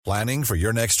Planning for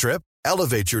your next trip?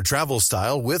 Elevate your travel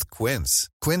style with Quince.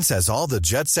 Quince has all the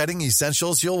jet-setting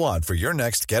essentials you'll want for your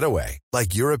next getaway,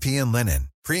 like European linen,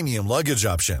 premium luggage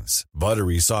options,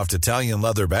 buttery soft Italian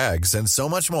leather bags, and so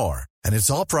much more. And it's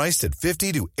all priced at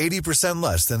 50 to 80%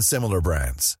 less than similar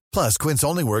brands. Plus, Quince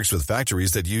only works with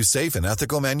factories that use safe and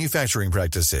ethical manufacturing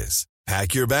practices.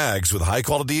 Pack your bags with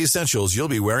high-quality essentials you'll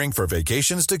be wearing for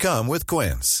vacations to come with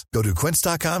Quince. Go to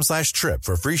quince.com/trip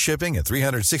for free shipping and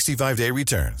 365-day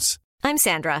returns. I'm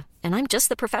Sandra, and I'm just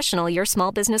the professional your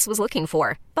small business was looking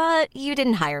for. But you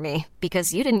didn't hire me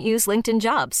because you didn't use LinkedIn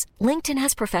Jobs. LinkedIn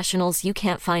has professionals you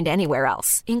can't find anywhere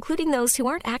else, including those who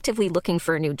aren't actively looking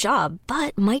for a new job,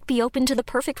 but might be open to the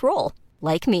perfect role,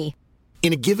 like me.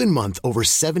 In a given month, over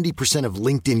 70% of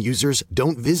LinkedIn users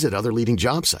don't visit other leading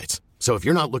job sites. So if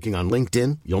you're not looking on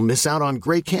LinkedIn, you'll miss out on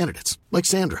great candidates like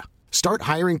Sandra. Start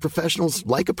hiring professionals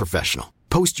like a professional.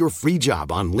 Post your free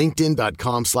job on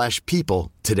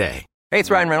linkedin.com/people today. Hey,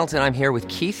 it's Ryan Reynolds, and I'm here with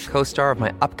Keith, co-star of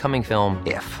my upcoming film,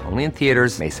 If, only in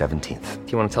theaters May 17th.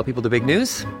 Do you want to tell people the big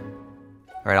news?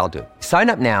 All right, I'll do it. Sign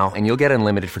up now and you'll get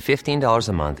unlimited for $15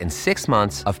 a month and 6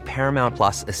 months of Paramount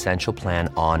Plus Essential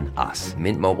Plan on us.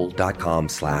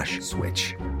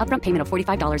 MintMobile.com/switch. Upfront payment of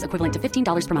 $45 equivalent to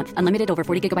 $15 per month. Unlimited over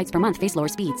 40 gigabytes per month. Face lower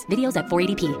speeds. Videos at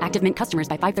 480p. Active Mint customers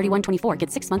by 531.24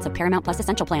 get 6 months of Paramount Plus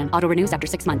Essential Plan. Auto renews after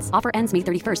 6 months. Offer ends May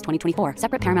 31st, 2024.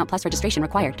 Separate Paramount Plus registration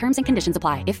required. Terms and conditions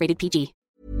apply if rated PG.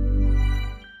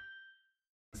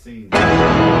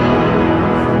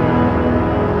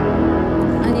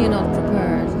 And you're not prepared.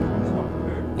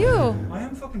 You. I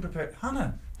am fucking prepared.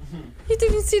 Hannah. You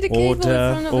didn't see the cable in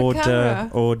front of the camera.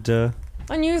 Order.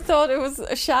 And you thought it was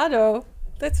a shadow.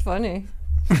 That's funny.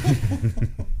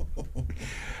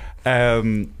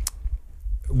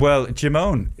 Well,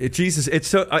 Jimone, Jesus, it's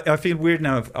so. I feel weird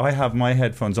now if I have my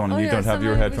headphones on and you don't have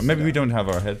your headphones. Maybe we don't have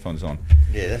our headphones on.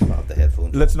 Yeah, let's not have the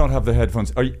headphones. Let's not have the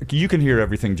headphones. You can hear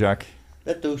everything, Jack.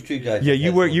 Let those two guys. Yeah,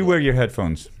 you wear your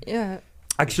headphones. Yeah.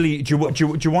 Actually, do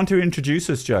you want to introduce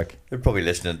us, Jack? They're probably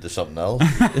listening to something else.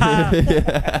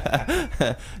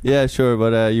 Yeah, sure,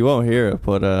 but you won't hear it.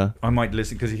 But I might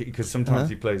listen because sometimes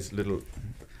he plays little.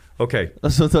 Okay.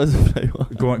 Sometimes I play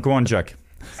one. Go on, Jack.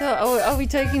 So are we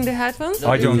taking the headphones?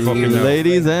 I don't fucking know.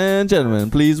 Ladies and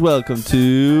gentlemen, please welcome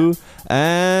to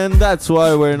And That's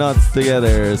Why We're Not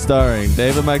Together, starring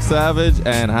David McSavage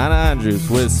and Hannah Andrews,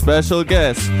 with special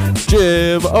guest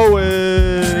Jim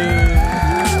Owen.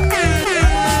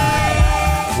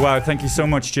 Wow, thank you so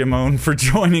much, Jimone, for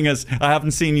joining us. I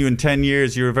haven't seen you in 10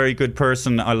 years. You're a very good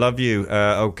person. I love you.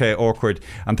 Okay, awkward.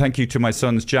 And thank you to my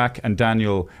sons, Jack and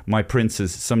Daniel, my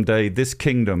princes. Someday this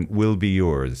kingdom will be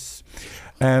yours.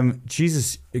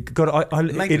 Jesus, God,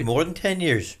 it might be more than 10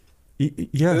 years.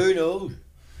 Yeah. Who knows?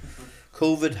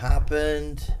 COVID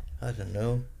happened. I don't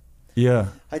know. Yeah.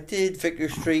 I did Victor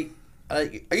Street.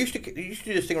 I used to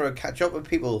do this thing where I catch up with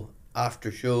people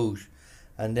after shows.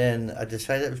 And then I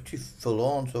decided it was too full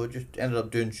on, so I just ended up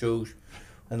doing shows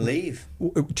and leave.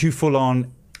 Too full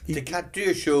on. To do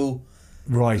a show,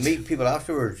 right? Meet people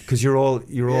afterwards. Because you're all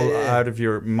out of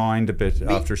your mind a bit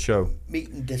after show. Meet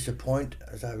and disappoint,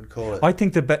 as I would call it. I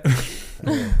think the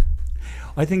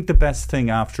best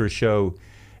thing after a show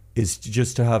is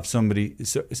just to have somebody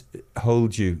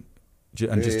hold you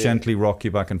and just gently rock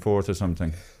you back and forth or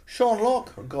something. Sean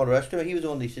Locke, God rest him, he was the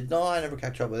one that said, no, I never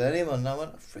catch up with anyone. And I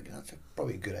went, freaking, that's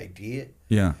probably a good idea.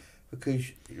 Yeah. Because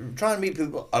you're trying to meet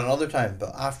people at another time,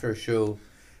 but after a show,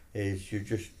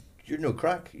 you're no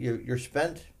crack. You're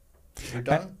spent. You're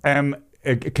done.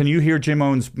 Can you hear Jim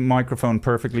Owen's microphone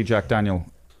perfectly, Jack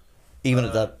Daniel? Even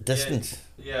at that distance?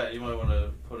 Yeah, you might want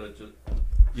to put it just...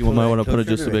 You might want to put it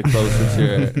just a bit closer to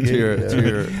your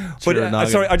But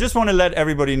sorry, I just want to let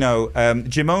everybody know,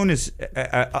 Jimone is...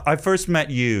 I first met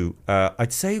you,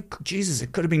 I'd say, Jesus,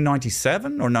 it could have been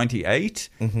 97 or 98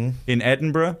 in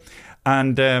Edinburgh.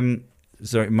 And,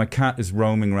 sorry, my cat is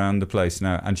roaming around the place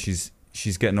now and she's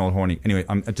getting all horny. Anyway,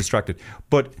 I'm distracted.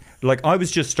 But, like, I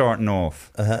was just starting off.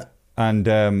 And...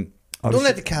 don't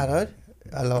let the cat out.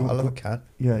 I love a cat.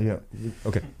 Yeah.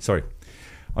 Okay, sorry.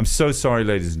 I'm so sorry,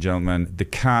 ladies and gentlemen. The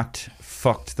cat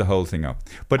fucked the whole thing up.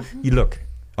 But you look,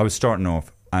 I was starting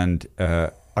off, and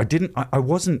I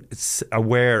wasn't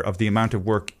aware of the amount of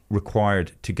work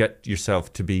required to get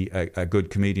yourself to be a good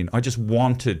comedian. I just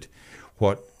wanted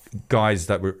what guys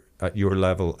that were at your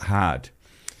level had,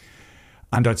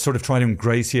 and I'd sort of try to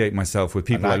ingratiate myself with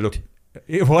people I looked.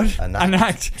 What? An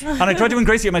act. And I tried to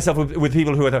ingratiate myself with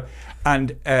people who had...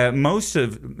 And most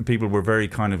of people were very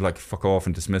kind of like fuck off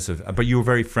and dismissive. But you were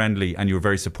very friendly and you were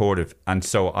very supportive. And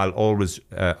so I always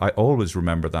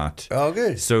remember that. Oh,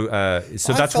 good. So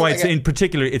that's why in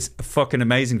particular, it's fucking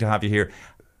amazing to have you here.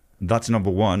 That's number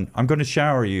one. I'm going to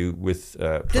shower you with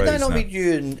praise. Did I not now. meet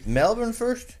you in Melbourne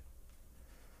first?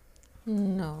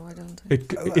 No, I don't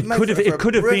think. It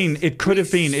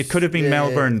could have been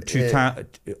Melbourne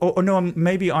 2000. Oh no,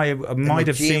 maybe I might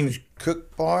have James seen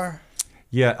Cook Bar.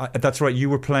 Yeah, that's right. You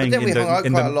were playing But then we hung out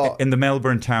quite a lot. in the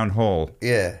Melbourne Town Hall.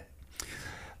 Yeah.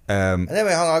 And then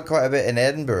we hung out quite a bit in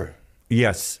Edinburgh.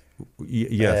 Yes,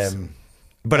 yes.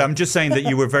 But I'm just saying that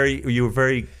you were very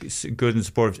good and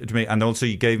supportive to me, and also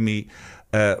you gave me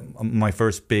my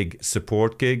first big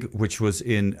support gig, which was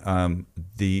in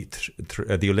the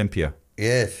Olympia.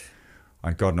 Yes.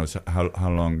 And God knows how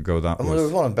long ago that was. There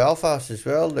was one in Belfast as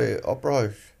well, the Opera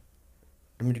House.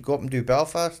 Did you go up and do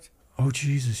Belfast? Oh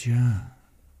Jesus, yeah.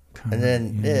 And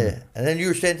then you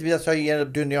were saying to me that's how you ended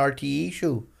up doing the RTE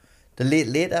show, the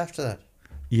late after that.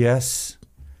 Yes,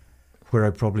 where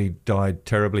I probably died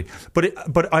terribly.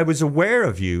 But I was aware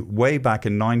of you way back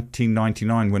in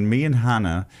 1999 when me and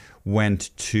Hannah went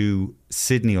to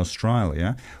Sydney,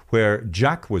 Australia, where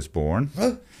Jack was born.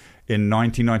 Huh? In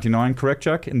 1999, correct,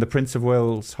 Jack? In the Prince of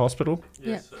Wales Hospital?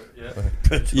 Yes, sir. Yeah.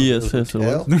 Yes, it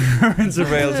was. Prince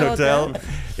of Wales Hotel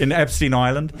in Epstein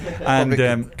Island.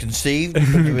 And conceived.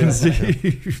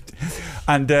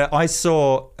 And I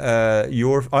saw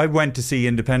I went to see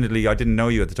independently, I didn't know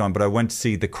you at the time, but I went to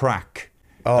see The Crack,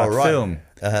 film.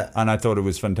 And I thought it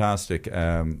was fantastic.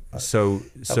 That's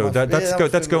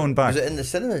going back. Was it in the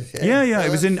cinemas? Yeah.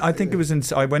 It was in. I think it was in.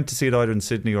 I went to see it either in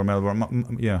Sydney or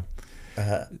Melbourne. Yeah.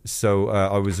 So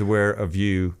I was aware of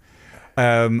you.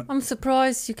 I'm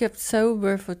surprised you kept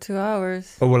sober for 2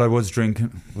 hours. Oh well, I was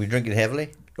drinking. Were you drinking heavily?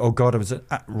 Oh God, I was a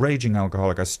raging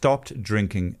alcoholic. I stopped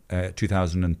drinking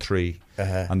 2003,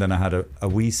 and then I had a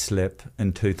wee slip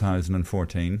in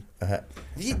 2014. For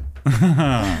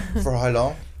how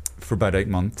long? For about 8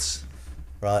 months.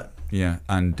 Right. Yeah,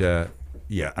 and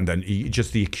then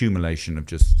just the accumulation of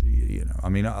just, I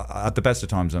mean, at the best of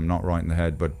times I'm not right in the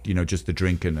head, but, just the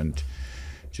drinking and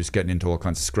just getting into all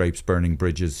kinds of scrapes, burning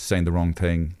bridges, saying the wrong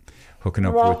thing, hooking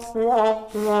up with...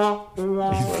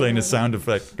 He's playing a sound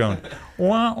effect going...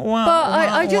 Wah, wah, but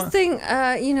I wah, just wah. think,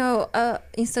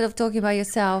 instead of talking about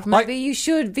yourself, maybe you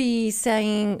should be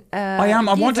saying... I am.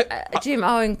 I want to... Jim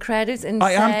Owen credits and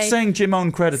I am saying Jim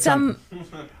Owen credits. I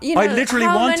literally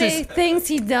how want many to... things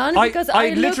he done, because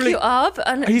I look you up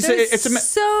and there's so many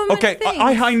things. Okay,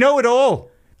 I know it all.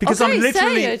 Because okay, I'm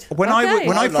literally say it. when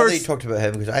I first you talked about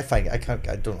him because I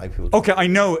don't like people. Okay, I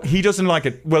know he doesn't like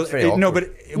it. Well, no,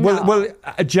 but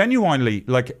genuinely,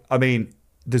 like, I mean,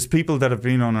 there's people that have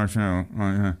been on our show,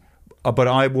 but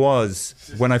I was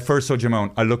when I first saw Jim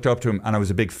Owen, I looked up to him and I was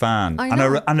a big fan. I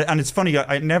know. And it's funny,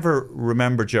 I never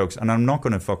remember jokes, and I'm not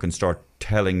going to fucking start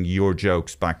telling your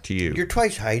jokes back to you. You're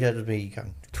twice the height of me. You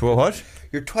can't. What?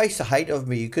 You're twice the height of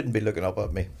me. You couldn't be looking up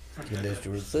at me.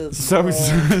 So,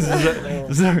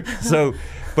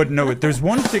 but no, there's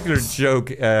one particular joke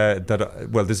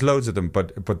there's loads of them,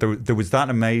 but there was that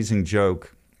amazing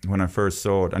joke when I first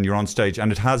saw it, and you're on stage,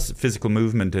 and it has physical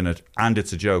movement in it, and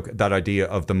it's a joke. That idea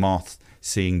of the moth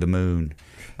seeing the moon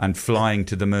and flying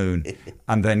to the moon,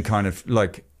 and then kind of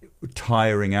like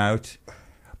tiring out,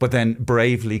 but then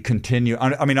bravely continue.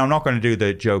 I mean, I'm not going to do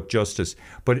the joke justice,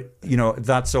 but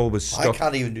that's always stuck. I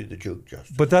can't even do the joke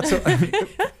justice. But that's.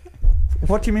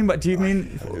 What do you mean? What do you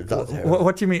mean?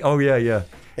 What do you mean? Oh yeah.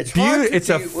 It's hard it's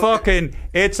a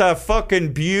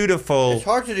fucking beautiful. It's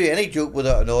hard to do any joke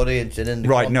without an audience and in the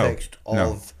context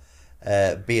of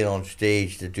being on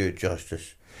stage to do it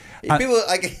justice. If people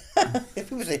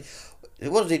say,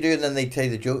 "What does he do?" and then they tell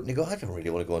you the joke, and they go, "I don't really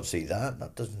want to go and see that.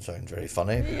 That doesn't sound very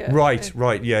funny." Yeah.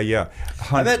 Right, yeah.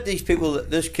 I met these people.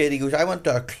 This kid, he goes, "I went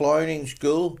to a clowning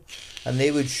school, and they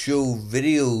would show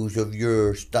videos of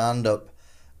your stand-up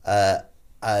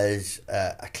as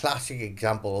a classic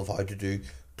example of how to do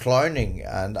clowning."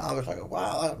 And I was like,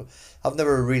 wow, I've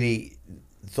never really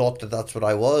thought that that's what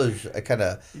I was, a kind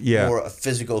of more a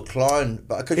physical clown,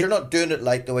 but because you're not doing it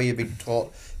like the way you've been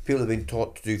taught. People have been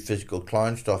taught to do physical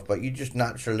clown stuff, but you just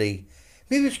naturally,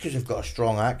 maybe it's because I've got a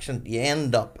strong accent, you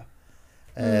end up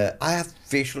I have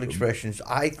facial expressions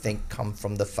I think come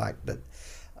from the fact that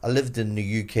I lived in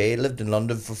the UK, lived in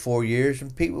London for 4 years,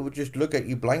 and people would just look at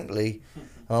you blankly,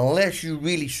 and unless you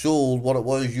really sold what it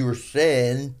was you were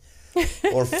saying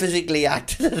or physically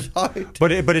acted it out.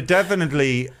 But it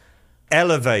definitely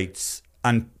elevates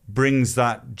and brings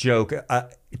that joke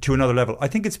to another level. I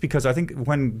think it's because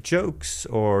when jokes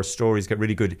or stories get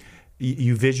really good,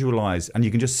 you visualize and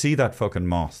you can just see that fucking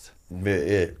moth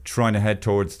trying to head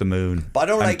towards the moon, but I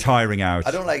don't like tiring out.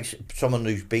 I don't like someone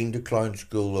who's been to clown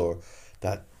school or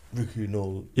that,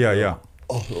 yeah.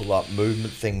 all that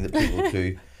movement thing that people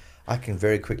do. I can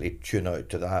very quickly tune out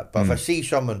to that. But if I see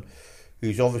someone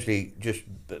who's obviously just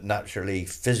naturally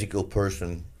physical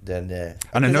person, then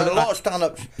and a another lot of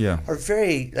stand-ups Yeah. are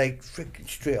very like freaking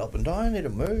straight up and down. They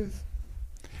don't move,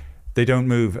 They don't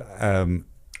move.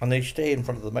 and they stay in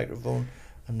front of the microphone,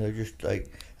 and they're just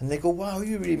like, and they go, "Wow,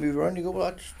 you really move around." You go,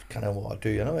 "Well, that's kind of what I do,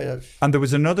 you know." That's And there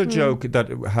was another joke that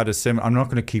had a similar. I'm not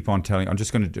going to keep on telling. I'm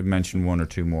just going to mention one or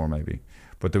two more, maybe.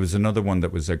 But there was another one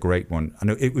that was a great one,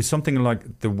 and it was something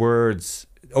like the words.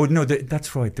 Oh no,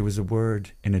 that's right. There was a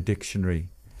word in a dictionary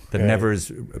that never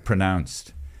is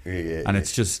pronounced, and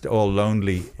it's just all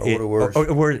lonely. what do words?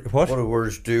 What do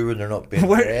words do when they're not being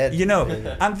read? You know,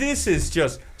 and this is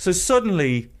just so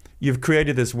suddenly you've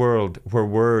created this world where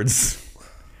words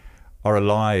are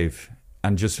alive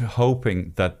and just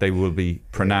hoping that they will be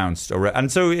pronounced.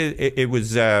 And so it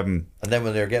was... and then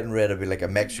when they're getting read, it'll be like a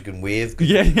Mexican wave.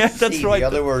 Yeah, that's right. The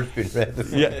other words being read.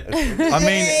 Yeah. I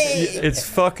mean, it's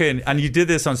fucking... And you did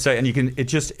this on stage, and you can... you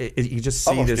just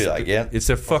see this... Do that again.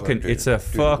 It's a fucking... It's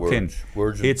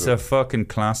a fucking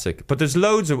classic. But there's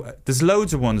loads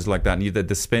of ones like that.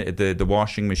 And the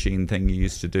washing machine thing you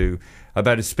used to do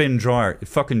about a spin dryer.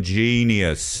 Fucking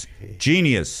genius.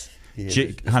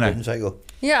 Hannah. Cycle.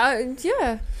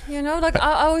 Yeah, you know, like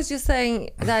I was just saying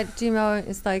that Jim Owen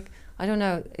is like, I don't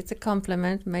know, it's a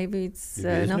compliment. Maybe it's Maybe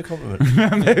it isn't no. a compliment.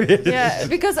 Maybe it Yeah,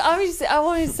 because I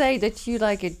want to say that you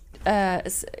like it,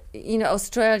 you know,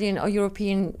 Australian or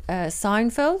European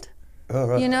Seinfeld. Oh,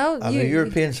 right. You know, I'm a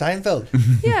European Seinfeld.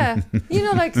 Yeah, you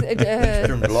know, like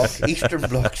Eastern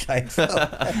Bloc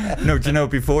Seinfeld. No, do you know,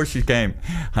 before she came,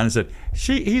 Hannah said,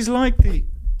 he's like the...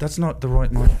 That's not the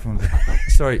right microphone.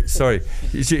 Sorry.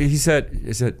 He said,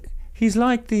 he's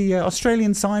like the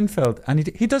Australian Seinfeld, and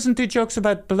he doesn't do jokes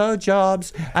about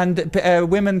blowjobs and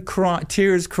women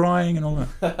tears crying and all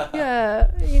that.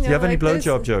 Yeah, you know. Do you have any like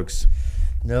blowjob jokes?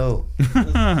 No.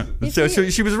 So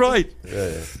she was right.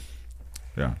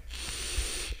 Yeah.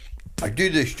 I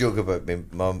do this joke about my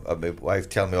mum, my wife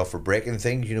telling me off for breaking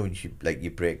things. You know, when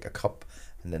you break a cup,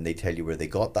 and then they tell you where they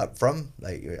got that from.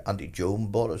 Like Auntie Joan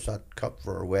bought us that cup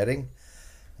for her wedding,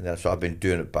 and then so I've been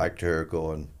doing it back to her,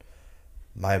 going,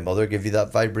 "My mother gave you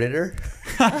that vibrator."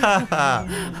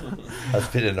 That's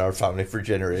been in our family for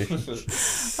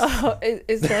generations. Oh,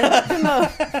 is that no?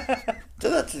 So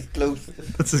that's as close.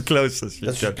 That's as close as you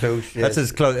That's get. as close. Yes. That's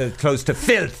as close to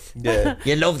filth. Yeah.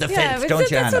 You love the Yeah, filth, but don't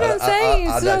you, that's what Hannah? I'm saying.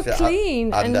 It's so that's it.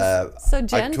 clean and so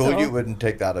gentle. I told you wouldn't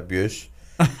take that abuse,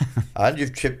 and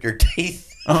you've chipped your teeth.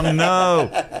 Oh no!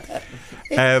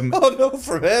 Oh no,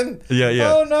 from him.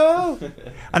 Yeah. Oh no!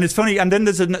 And it's funny. And then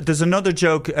there's another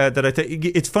joke that I think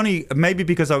it's funny. Maybe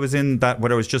because I was in that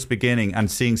when I was just beginning and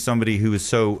seeing somebody who is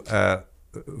so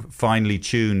finely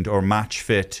tuned or match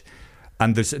fit,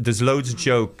 and there's loads of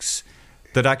jokes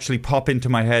that actually pop into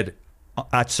my head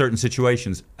at certain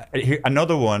situations.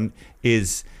 Another one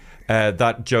is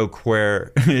that joke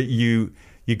where you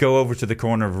go over to the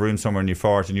corner of a room somewhere and you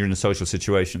fart and you're in a social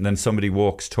situation, and then somebody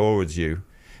walks towards you,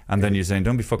 and then you're saying,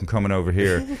 "Don't be fucking coming over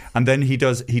here." And then he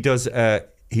does the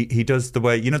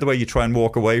way, you know, the way you try and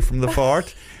walk away from the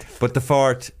fart, but the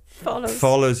fart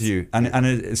follows you,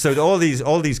 and so all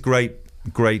these great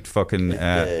fucking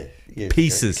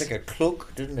pieces. It's like a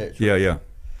cloak, doesn't it? Yeah.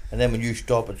 And then when you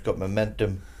stop, it's got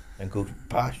momentum and goes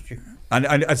past you. And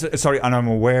I'm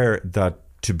aware that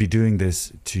to be doing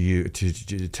this to you,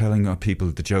 to telling people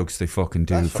the jokes they fucking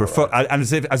do That's for all right. fun,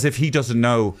 and as if he doesn't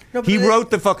know. No, He but wrote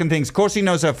the fucking things. Of course, he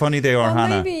knows how funny they are, Well,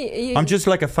 Hannah. maybe I'm just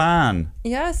like a fan.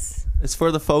 Yes. It's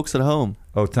for the folks at home.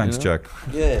 Oh, thanks, You know? Jack.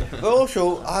 Yeah, but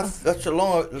also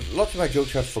lots of my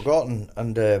jokes I've forgotten,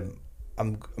 and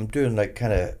I'm doing like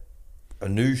kind of a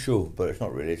new show, but it's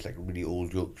not really. It's like really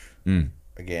old jokes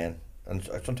again, and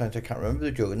sometimes I can't remember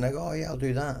the joke, and I go, "Oh yeah, I'll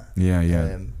do that."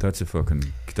 Yeah.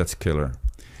 That's killer.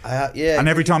 Yeah. And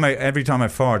every time I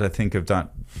fart, I think of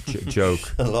that joke.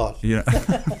 A lot. You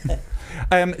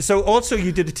know. So also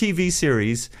you did a TV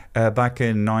series back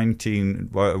in 19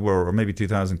 or maybe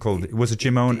 2000 called, was it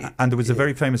Jim Owen? And there was a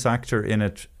very famous actor in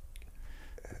it.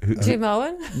 Jim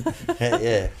Owen?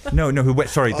 Yeah. No. There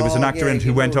was an actor in it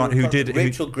who went on, who did.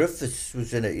 Rachel Griffiths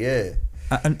was in it. Yeah.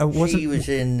 And she was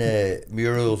in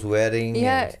Muriel's Wedding.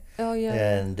 Yeah.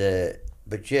 And,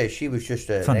 but yeah, she was just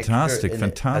a fantastic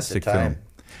film.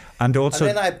 And also,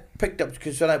 and then I picked up,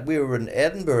 because we were in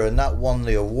Edinburgh, and that won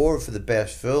the award for the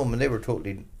best film, and they were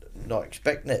totally not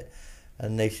expecting it.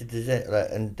 And they said,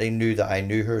 and they knew that I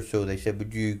knew her, so they said,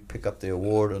 "Would you pick up the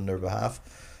award on their behalf?"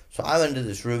 So I went into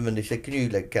this room, and they said, "Can you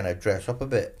kind of dress up a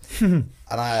bit?" And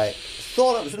I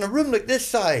thought I was in a room like this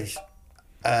size.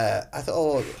 I thought,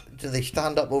 "Oh, do they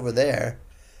stand up over there?"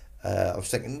 I was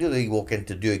thinking, you know, you walk in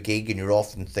to do a gig and you're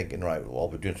often thinking, right, well,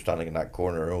 we're doing standing in that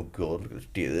corner. Oh, God, look at the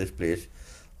state of this place.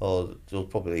 Oh, they'll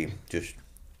probably just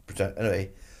present.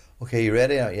 Anyway, okay, you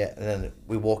ready? Yeah. And then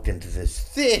we walked into this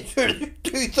theatre,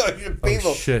 2,000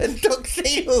 people in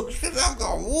tuxedos. And I'm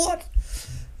going, what?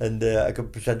 And I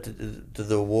could present it to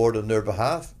the award on their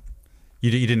behalf. You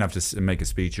didn't have to make a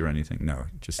speech or anything. No,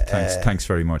 just thanks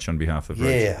very much on behalf of.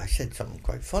 Yeah, I said something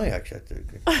quite funny actually.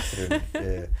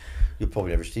 You'll probably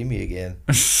never see me again,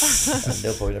 and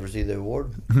they'll probably never see the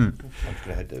award. I'm just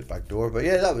gonna head to the back door. But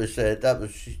yeah, that was.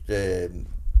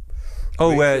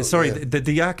 Sorry,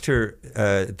 the actor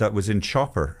that was in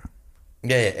Chopper.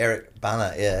 Yeah, Eric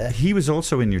Bana. Yeah, he was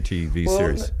also in your TV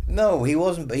series. No, he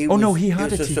wasn't. But he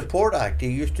was a support act. He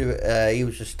used to. He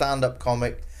was a stand-up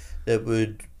comic that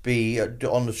would be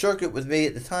on the circuit with me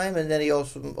at the time, and then he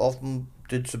also often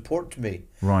did support to me.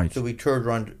 Right. So we toured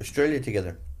around Australia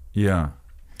together. Yeah.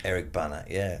 Eric Bana,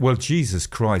 yeah. Well, Jesus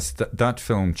Christ, that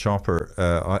film Chopper,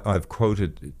 I've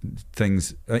quoted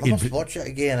things. I must watch it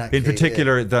again, actually. In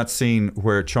particular, that scene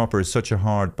where Chopper is such a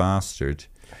hard bastard.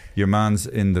 Your man's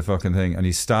in the fucking thing and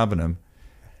he's stabbing him.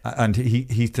 And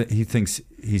he thinks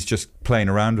he's just playing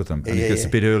around with him. And he gets a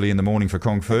bit early in the morning for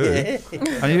Kung Fu. And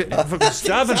he fucking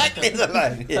stabbing him. Exactly the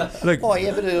line. Yeah. Like, oh,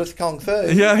 yeah, but it was Kung Fu.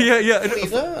 Yeah. What are you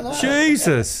doing?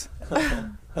 Jesus.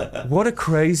 What a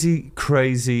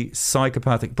crazy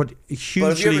psychopathic, but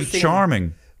hugely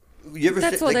charming.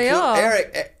 That's what they are.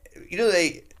 Eric, you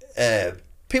know,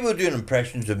 people were doing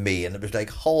impressions of me, and it was like,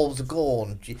 Hall's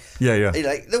gone. Yeah.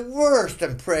 Like the worst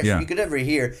impression you could ever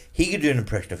hear. He could do an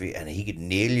impression of you, and he could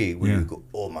nail you. Where you go,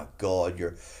 oh my God,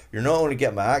 you're not only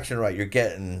getting my accent right, you're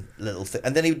getting little things.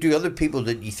 And then he would do other people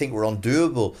that you think were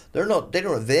undoable. They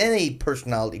don't have any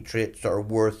personality traits that are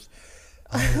worth.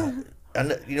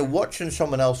 And you know, watching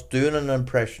someone else doing an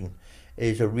impression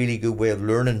is a really good way of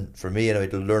learning for me, anyway,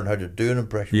 to learn how to do an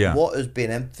impression. Yeah. What is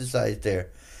being emphasised there?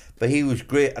 But he was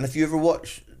great. And if you ever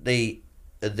watch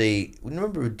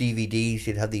remember with DVDs,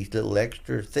 he'd have these little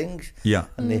extra things. Yeah.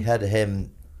 And they had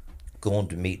him going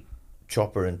to meet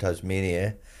Chopper in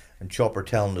Tasmania, and Chopper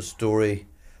telling the story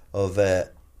of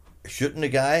shooting a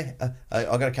guy.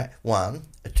 I'm going to count 1,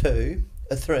 2,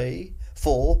 3,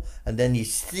 4, and then you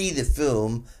see the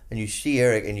film and you see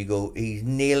Eric and you go, he's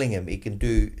nailing him. He can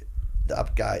do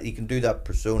that guy. He can do that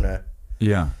persona.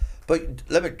 Yeah. But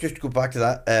let me just go back to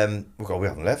that. We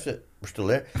haven't left it. We're still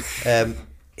there.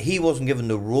 He wasn't given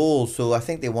the role, so I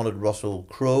think they wanted Russell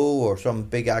Crowe or some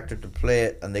big actor to play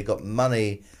it, and they got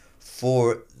money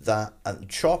for that. And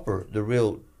Chopper, the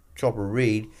real Chopper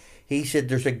Reed, he said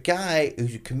there's a guy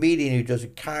who's a comedian who does a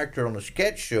character on a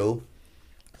sketch show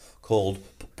called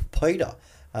Peter,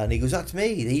 and he goes, that's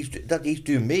me. He's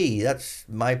doing me. That's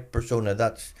my persona.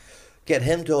 Get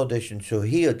him to audition. So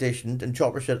he auditioned, and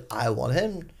Chopper said, I want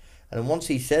him. And once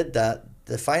he said that,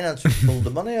 the financiers pulled the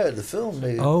money out of the film.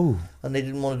 And they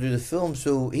didn't want to do the film,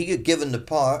 so he got given the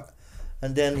part,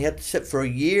 and then he had to sit for a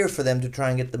year for them to try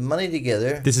and get the money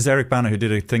together. This is Eric Bana, who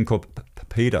did a thing called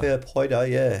Peter. Yeah, Peter,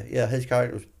 yeah. His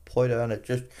character was Peter, and it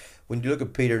just, when you look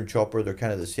at Peter and Chopper, they're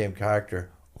kind of the same character.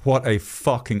 What a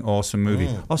fucking awesome movie.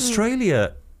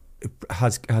 Australia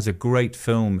has a great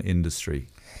film industry.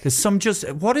 There's some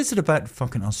what is it about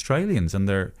fucking Australians? And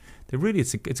they're really,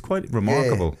 it's quite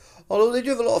remarkable. Yeah. Although they do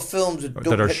have a lot of films that don't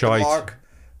hit the mark,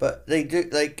 but they do,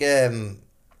 like,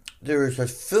 there is a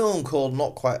film called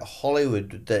Not Quite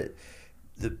Hollywood that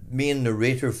the main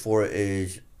narrator for it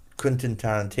is Quentin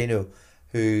Tarantino,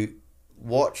 who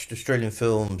watched Australian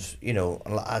films, you know,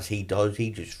 and as he does, he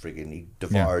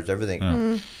devours everything.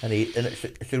 And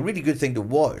it's a really good thing to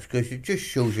watch, because it just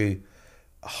shows you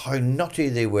how nutty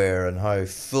they were and how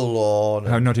full on.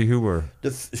 How nutty who were? The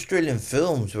Australian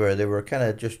films, where they were kind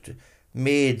of just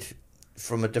made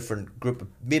from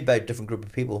made by a different group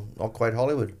of people, not quite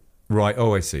Hollywood. Right.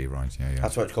 Oh, I see. Right. Yeah.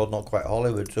 That's why it's called Not Quite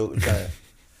Hollywood. So it was kind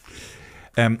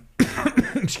of.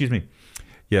 Excuse me.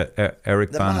 Yeah,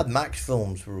 Eric Bana. The Mad Max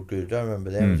films were good. I remember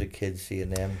them as a kid seeing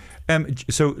them.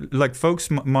 So, like,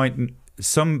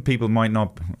 some people might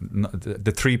not,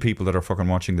 the three people that are fucking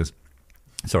watching this.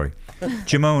 Sorry,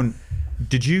 Jimone,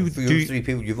 did you? For your three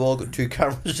people, you've all got 2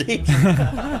 cameras each.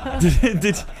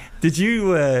 Did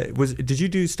you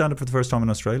do stand up for the first time in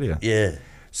Australia? Yeah.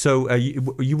 So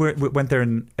you went there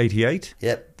in '88?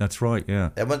 Yep. That's right. Yeah.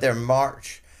 I went there in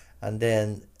March, and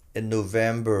then in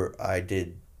November I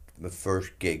did my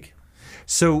first gig.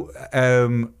 So,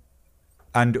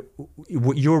 and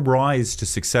your rise to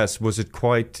success, was it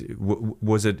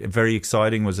very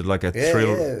exciting? Was it like a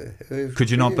thrill? Yeah. Could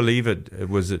you not believe it?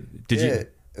 Was it? Did you?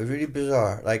 It was really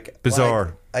bizarre.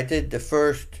 Bizarre. I did the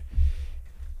first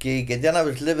gig, and then I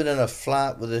was living in a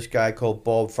flat with this guy called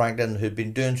Bob Franklin, who'd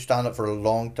been doing stand-up for a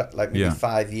long time, like maybe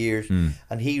 5 years,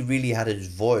 and he really had his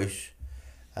voice,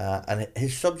 and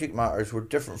his subject matters were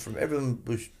different from everyone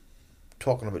was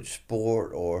talking about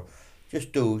sport or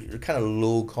just those kind of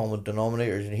low common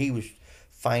denominators, and he was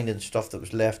finding stuff that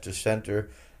was left to centre.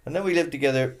 And then we lived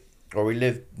together, or we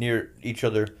lived near each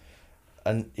other,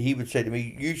 and he would say to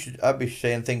me, I'd be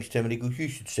saying things to him, and he goes, you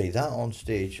should say that on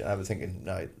stage. And I was thinking,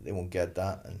 no, they won't get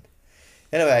that. And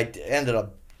anyway, I ended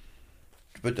up,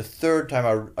 but the third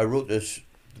time I wrote this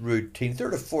routine,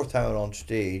 third or fourth time I went on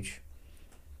stage,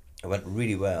 it went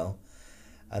really well.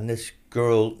 And this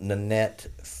girl, Nanette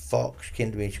Fox,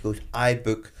 came to me and she goes, I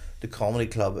book the comedy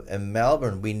club in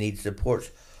Melbourne. We need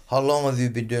supports. How long have you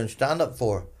been doing stand-up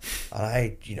for? And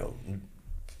I,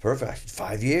 perfect. I said,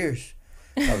 5 years.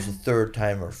 That was the third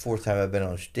time or fourth time I've been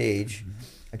on stage.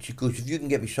 And she goes, if you can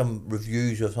get me some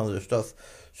reviews of some of the stuff.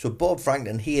 So Bob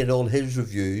Franklin, he had all his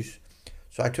reviews.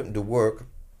 So I took him to work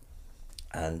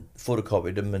and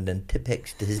photocopied them and then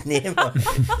Tipp-X'd his name on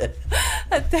it.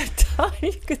 At that time,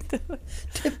 you could do it.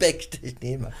 Tipp-X'd his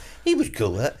name on. He was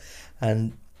cool with it.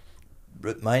 And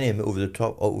wrote my name over the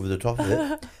top of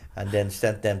it. And then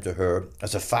sent them to her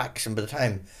as a fax. And by the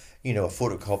time, a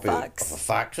photocopy of a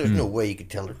fax, there's no way you could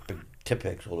tell her big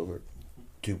Tipp-X all over.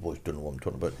 Two boys don't know what I'm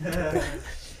talking about. Tipp-X.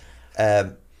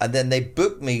 And then they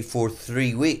booked me for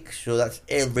 3 weeks. So that's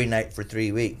every night for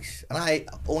 3 weeks. And I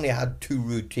only had 2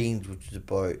 routines, which is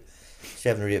about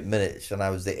 7 or 8 minutes. And I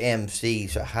was the MC,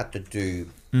 so I had to do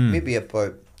maybe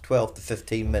about 12 to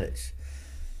 15 minutes.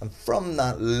 And from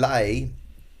that lie,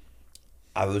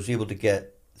 I was able to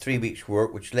get 3 weeks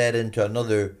work, which led into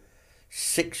another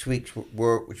 6 weeks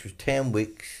work, which was 10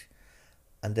 weeks,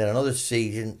 and then another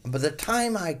season. And by the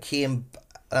time I came,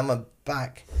 I went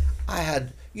back, I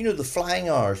had, the flying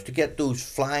hours, to get those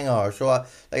flying hours. So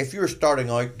if you were starting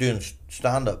out doing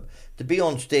stand-up, to be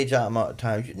on stage that amount of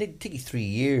times, it need to take you 3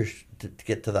 years to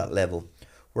get to that level,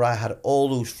 where I had all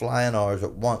those flying hours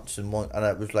at once, and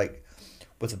it was like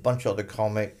with a bunch of other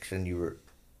comics, and you were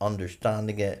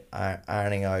understanding it,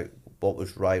 ironing out what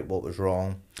was right, what was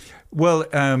wrong. Well,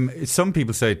 some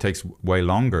people say it takes way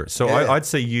longer. So Yeah. I'd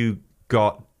say you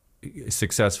got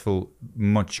successful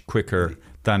much quicker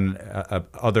than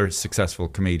other successful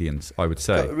comedians, I would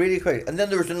say. Really quick. And then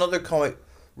there was another comic,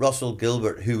 Russell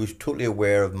Gilbert, who was totally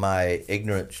aware of my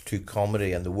ignorance to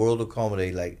comedy and the world of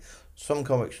comedy. Like a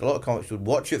lot of comics would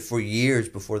watch it for years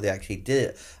before they actually did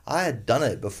it. I had done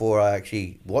it before I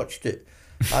actually watched it.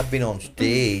 I'd been on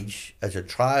stage as a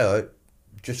tryout,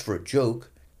 just for a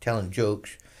joke, telling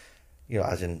jokes,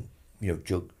 as in,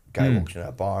 joke, guy walks in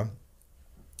a bar,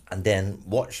 and then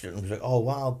watched it and was like, oh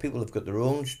wow, people have got their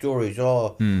own stories,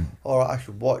 I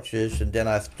should watch this. And then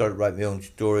I started writing my own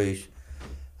stories,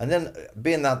 and then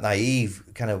being that naive,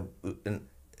 kind of,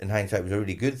 in hindsight, was a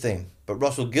really good thing. But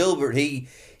Russell Gilbert, he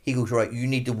goes, right, you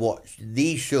need to watch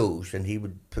these shows, and he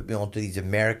would put me onto these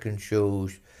American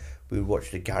shows. We would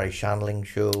watch the Gary Shandling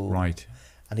show. Right.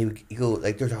 And he'd go,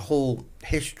 like, there's a whole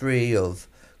history of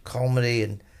comedy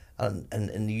and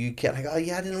in the UK. And I go, oh,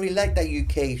 yeah, I didn't really like that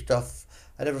UK stuff.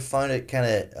 I never found it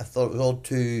I thought it was all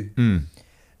too...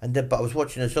 And then, but I was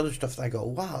watching this other stuff and I go,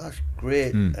 wow, that's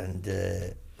great.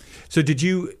 And... So did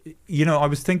you, I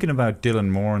was thinking about Dylan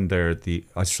Moran there.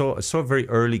 I saw a very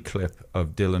early clip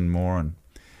of Dylan Moran.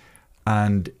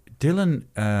 And Dylan,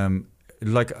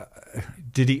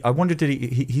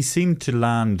 he seemed to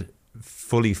land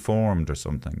fully formed or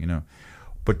something,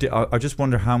 But I just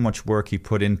wonder how much work he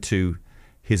put into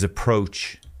his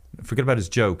approach. Forget about his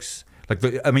jokes.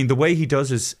 The way he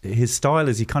does his style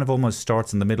is he kind of almost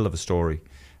starts in the middle of a story,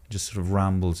 just sort of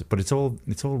rambles. But it's all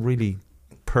really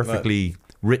perfectly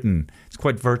written. It's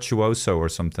quite virtuoso or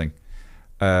something.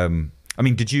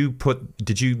 Did you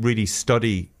really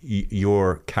study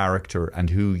your character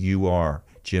and who you are,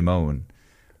 Jim Owen?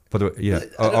 By the way, yeah,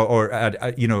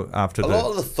 after a lot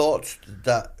of the thoughts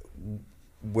that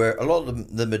were a lot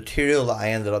of the material that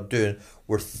I ended up doing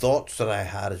were thoughts that I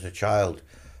had as a child,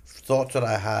 thoughts that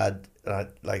I had. I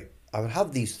would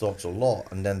have these thoughts a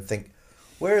lot, and then think,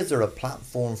 where is there a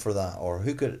platform for that, or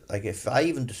who could, if I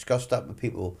even discussed that with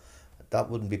people, that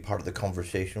wouldn't be part of the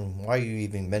conversation. Why are you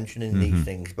even mentioning these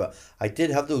things? But I did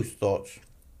have those thoughts,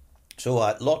 so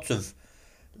lots of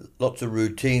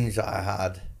routines that I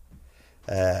had.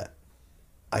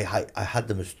 I had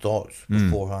them as thoughts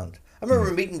beforehand. I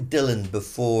remember meeting Dylan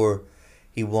before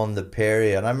he won the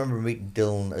Perry, and I remember meeting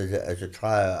Dylan as a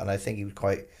tryout, and I think he was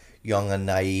quite young and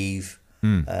naive,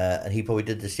 and he probably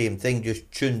did the same thing,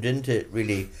 just tuned into it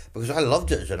really, because I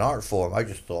loved it as an art form. I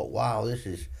just thought, wow, this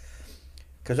is...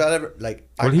 Because I never like.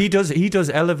 Well, he does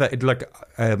elevate. Like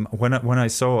when I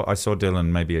saw Dylan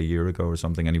maybe a year ago or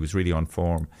something, and he was really on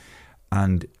form,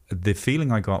 and the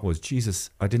feeling I got was, Jesus,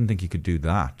 I didn't think he could do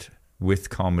that with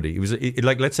comedy. It was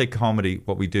like, let's say comedy,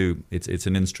 what we do, it's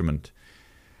an instrument,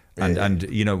 and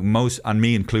you know, most, and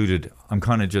me included, I'm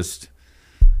kind of just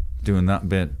doing that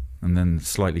bit and then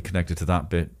slightly connected to that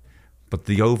bit, but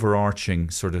the overarching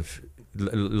sort of,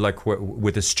 like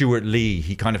with a Stuart Lee,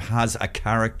 he kind of has a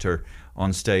character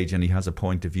on stage and he has a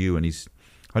point of view, and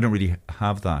I don't really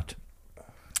have that.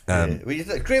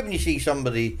 It's great when you see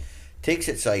somebody takes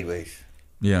it sideways.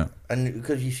 Yeah. And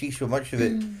because you see so much of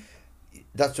it,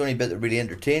 that's the only bit that really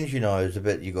entertains you now, is the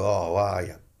bit you go, oh, wow,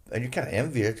 yeah. And you're kind of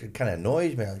envious. It kind of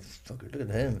annoys me. Like, fuck it, look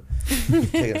at him.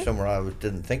 He's taking it somewhere I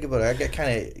didn't think about it. I get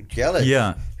kind of jealous.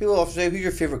 Yeah. People often say, who's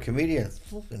your favourite comedian?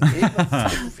 Fucking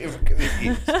favourite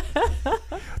comedian.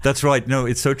 That's right. No,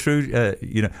 it's so true.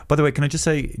 You know. By the way, can I just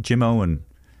say, Jim Owen,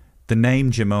 the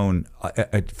name Jim Owen,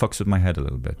 it fucks with my head a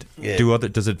little bit. Yeah.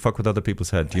 Does it fuck with other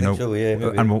people's head? Do you know? So, yeah.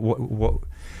 Maybe. And what?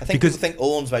 I think people think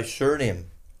Owen's my surname.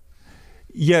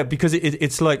 Yeah, because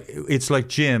it's like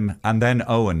Jim and then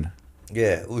Owen.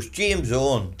 Yeah, it was James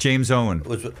Owen. James Owen.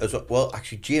 Well,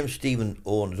 actually, James Stephen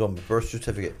Owen is on my birth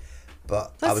certificate.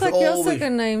 But that's I was like always... your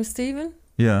second name, Stephen.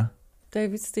 Yeah.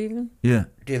 David Stephen. Yeah.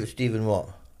 David Stephen what?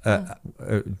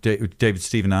 David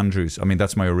Stephen Andrews. I mean,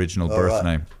 that's my original birth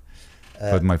name.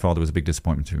 But my father was a big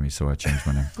disappointment to me, so I changed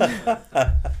my name.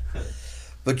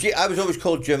 But I was always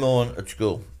called Jim Owen at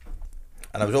school.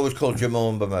 And I was always called Jim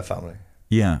Owen by my family.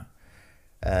 Yeah.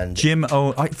 And Jim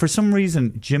Owen. For some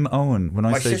reason, Jim Owen. When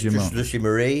I say Jim Owen, my sister's Lucy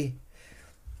Marie.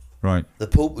 Right. The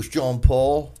Pope was John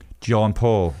Paul. John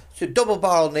Paul. So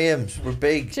double-barrel names were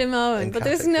big. Jim Owen, but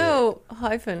there's no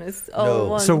hyphen. It's all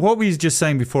one. So what were you just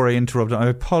saying before I interrupted? I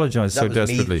apologise so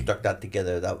desperately. That was me stuck that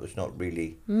together. That was not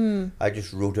really. I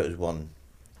just wrote it as one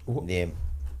name.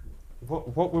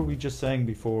 What were we just saying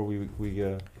before we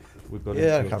got?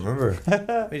 Yeah, I can't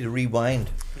remember. We need to rewind.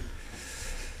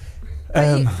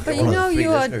 But you know,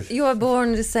 you are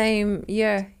born the same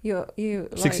year. You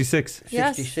 66.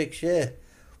 Yes. 66. Yeah.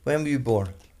 When were you born?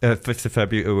 5th of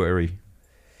February.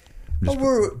 Oh,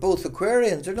 we're both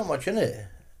Aquarians. There's not much in it.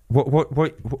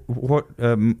 What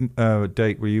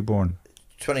date were you born?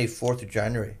 24th of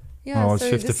January. Yeah, it's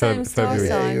 5th of February.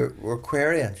 Yeah, we're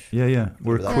Aquarians. Yeah.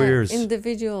 We're queers.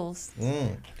 Individuals.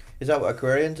 Is that what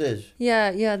Aquarians is?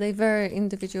 Yeah. They're very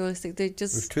individualistic. They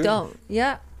just don't.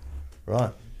 Yeah.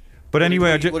 Right. But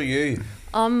anyway, what are you?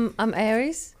 I'm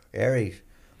Aries. Aries.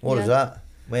 What is that?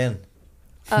 When?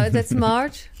 That's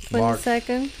March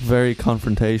 22nd. Very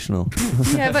confrontational.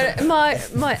 Yeah, but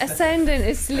my ascendant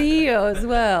is Leo as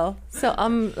well, so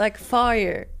I'm like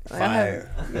fire. Fire.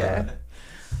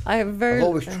 I've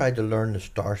always tried to learn the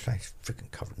star signs. Freaking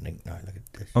covered in ink now. Look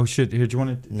at this. Oh shit! Here, do you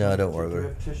want to? No, don't worry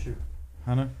about it. Tissue,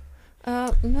 Hannah.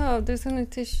 No, there's only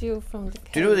tissue from the.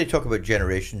 Do you know they talk about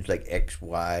generations like X,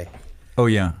 Y? Oh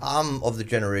yeah. I'm of the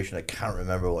generation, I can't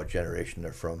remember what generation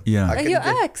they're from. Yeah. You're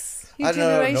X. You're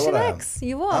Generation X.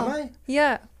 You are. Am I?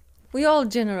 Yeah. We all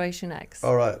Generation X.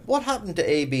 All right. What happened to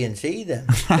A, B, and C then?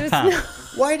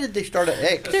 Why did they start at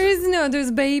X?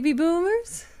 There's baby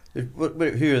boomers. Who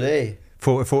are they?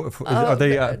 Are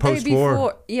they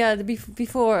post-war?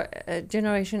 Before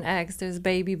Generation X, there's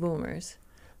baby boomers.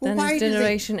 Well, then there's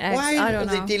Generation X. Why are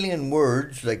they dealing in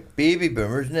words like baby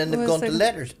boomers and then they've gone to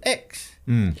letters X?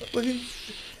 Well,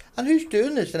 who's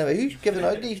doing this anyway? Who's giving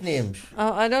out these names?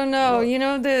 Oh, I don't know. You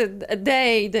know the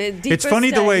deeper It's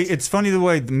funny the way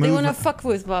the movement. They want to fuck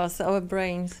with us, our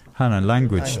brains. Hannah,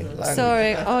 language.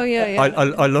 Sorry. Oh yeah.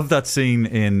 I love that scene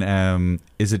in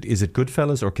is it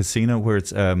Goodfellas or Casino where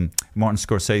it's Martin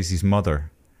Scorsese's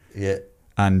mother. Yeah.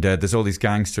 And there's all these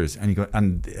gangsters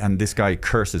and this guy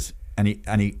curses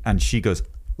and she goes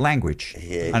language.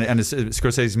 Yeah. And it's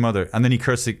Scorsese's mother, and then he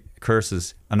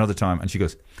curses another time, and she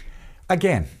goes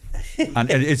again.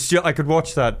 And it's just, I could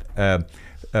watch that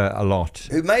a lot.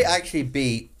 Who might actually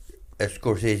be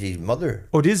Scorsese's mother.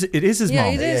 Oh, it is his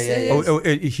mom. It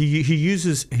is. He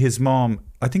uses his mom.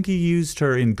 I think he used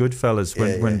her in Goodfellas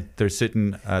when they're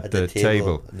sitting at the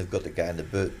table. And they've got the guy in the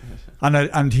boot.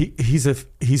 And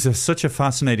he's such a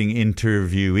fascinating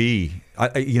interviewee.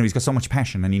 He's got so much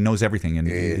passion and he knows everything, and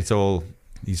it's all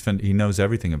he knows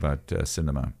everything about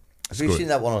cinema. Have you seen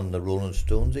that one on the Rolling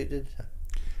Stones? He did.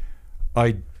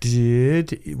 I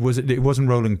did. It wasn't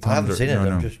Rolling Thunder. I haven't seen it.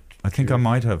 No. I think I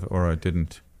might have, or I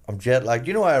didn't. I'm jet lagged.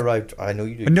 You know, I arrived. I know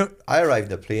you do. No. I arrived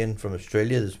in a plane from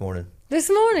Australia this morning. This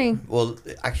morning? Well,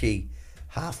 actually,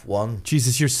 1:30.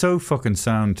 Jesus, you're so fucking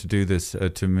sound to do this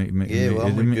to me. Yeah, well,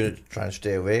 I'm going to try and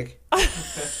stay awake.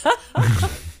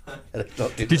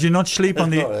 Did you not sleep on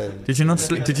the? not, Did you not?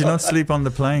 Did you not sleep on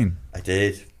the plane? I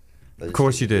did. Of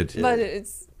course you did. But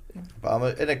it's But I'm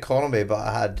in economy, but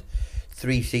I had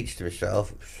 3 seats to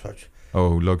myself. It was such Oh,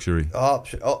 luxury.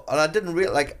 and I didn't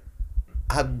really like.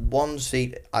 I had 1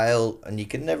 seat aisle, and you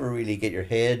can never really get your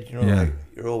head. You know, Yeah. like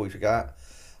you're always got.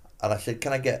 And I said,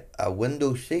 "Can I get a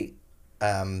window seat?"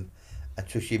 And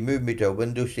so she moved me to a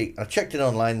window seat. I checked it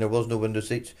online. There was no window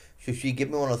seats. So she gave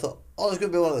me one. I thought, "Oh, there's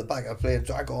going to be one at the back of the plane."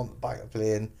 So I go on the back of the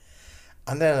plane,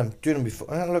 and then I'm doing them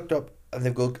before. And I looked up, and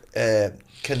they go,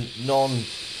 "Can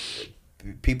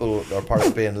people that are part of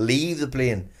the plane leave the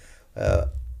plane?"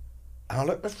 And I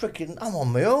looked, I'm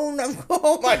on my own.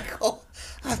 Oh my God,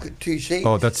 I've got 2 seats.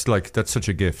 Oh, that's such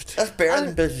a gift. That's better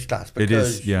than business class. It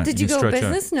Because is. Yeah. did you go stretch out.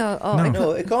 business? No. Oh, No.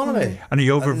 No, economy. And are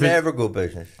you I over? never go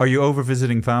business. Are you over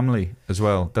visiting family as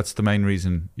well? That's the main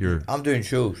reason you're. I'm doing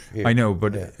shows here. I know,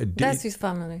 but Yeah. That's his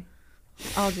family,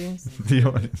 audience. the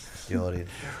audience. The audience.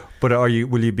 But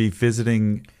will you be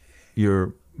visiting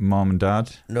your mom and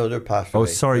dad? No, they're passed Oh, away.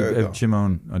 sorry, They're gone.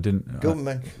 Jimone. I didn't. Don't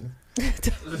mention.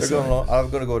 They're going along. I'm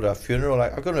going to go to a funeral.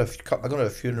 I'm going to a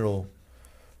funeral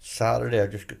Saturday. I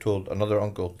just got told another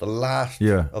uncle, the last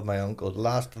Yeah. of my uncles, the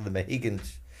last of the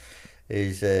Mahegans,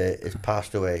 is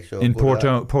passed away. So in I'll go to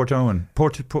that. Port Owen.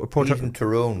 Port He's from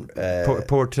Tyrone.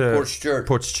 Port Stewart.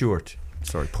 Port Stewart.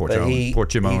 Sorry, Port But Owen.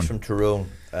 Port he's Jimone. from Tyrone,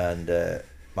 and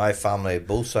my family,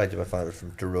 both sides of my family, are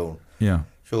from Tyrone. Yeah.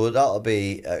 So that'll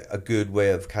be a good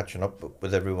way of catching up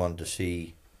with everyone to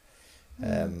see.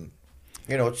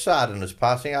 You know, it's sad in his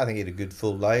passing. I think he had a good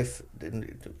full life.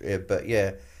 But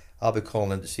yeah, I'll be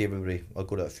calling in to see everybody. I'll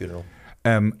go to a funeral.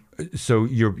 So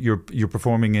you're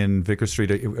performing in Vicar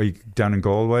Street. Are you down in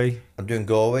Galway? I'm doing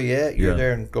Galway. Yeah, you're Yeah.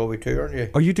 there in Galway too, aren't you?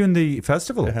 Are you doing the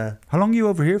festival? Uh-huh. How long are you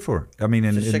over here for? I mean,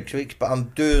 For 6 weeks, but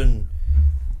I'm doing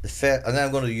the and then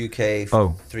I'm going to the UK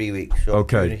for 3 weeks. So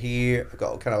Okay. I'm doing here. I've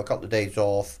got kind of a couple of days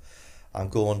off. I'm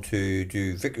going to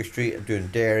do Vicar Street. I'm doing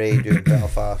Derry. Doing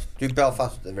Belfast. Doing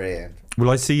Belfast at the very end. Will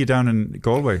I see you down in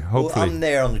Galway? Hopefully. Well, I'm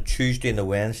there on the Tuesday and the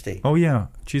Wednesday. Oh yeah,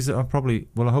 geez, I'll probably.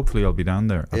 Well, hopefully I'll be down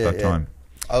there at that time.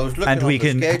 I was looking And on we the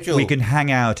can schedule.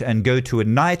 hang out and go to a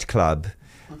nightclub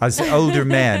as older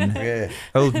men, Yeah.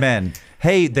 old men.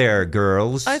 Hey there,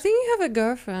 girls. I think you have a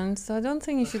girlfriend, so I don't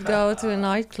think you should go to a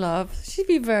nightclub. She'd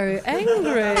be very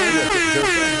angry. Yeah.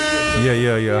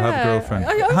 I have a Yeah. girlfriend.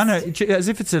 I- Hannah, as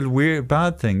if it's a weird,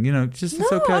 bad thing. You know, just No,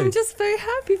 it's okay. I'm just very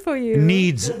happy for you.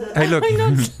 Needs. Hey, look. I'm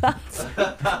not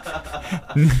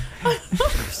laughing.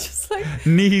 It's just like,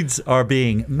 Needs are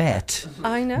being met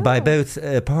I know. by both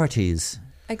parties.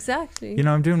 Exactly. You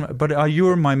know, I'm doing. But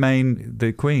you're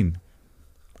the queen.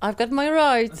 I've got my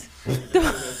right.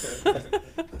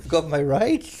 I've got my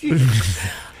rights.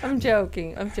 I'm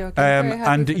joking. I'm joking. I'm very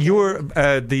happy And for you're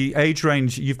the age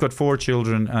range. You've got 4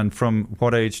 children, and from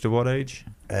what age to what age?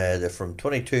 They're from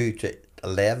 22 to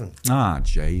 11. Ah,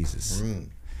 Jesus.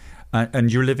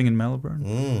 And you're living in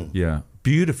Melbourne? Yeah.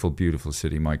 Beautiful, beautiful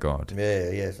city, my God.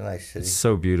 Yeah, it's a nice city. It's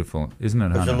so beautiful, isn't it,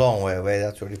 It's Hannah? a long way away,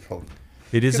 that's the only problem.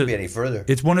 It is Couldn't be any further.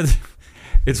 It's one of the...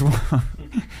 It's one...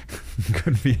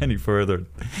 couldn't be any further.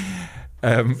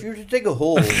 If you were to dig a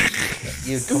hole,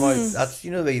 you'd come out... That's,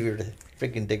 you know, if you were to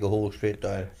freaking dig a hole straight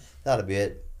down, that'd be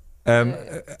it.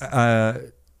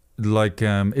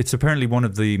 It's apparently one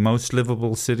of the most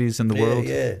livable cities in the world.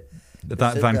 Yeah.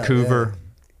 That said Vancouver,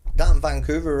 That in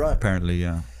Vancouver, right. apparently,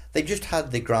 yeah. They just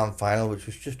had the grand final, which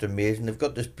was just amazing. They've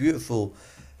got this beautiful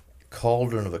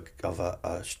cauldron of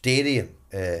a stadium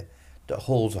that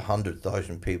holds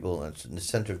 100,000 people, and it's in the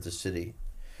centre of the city.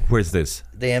 Where's this?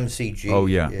 The MCG. Oh,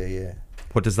 yeah. Yeah.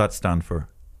 What does that stand for?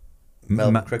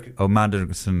 Melbourne Cricket. Oh,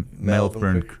 Madison,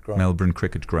 Melbourne Cricket Ground. Melbourne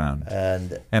Cricket Ground.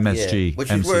 And MSG. yeah, which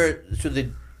MCG. is where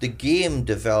the game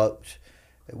developed.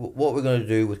 What we're going to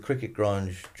do with cricket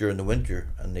grounds during the winter,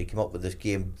 and they came up with this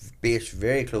game based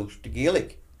very close to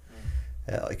Gaelic,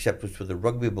 except it's with a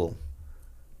rugby ball.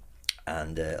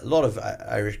 And a lot of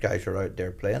Irish guys are out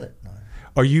there playing it now.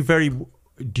 Are you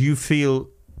do you feel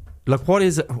like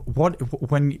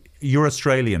when you're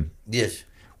Australian? Yes.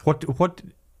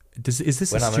 Is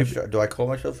this When a I'm stupid? do I call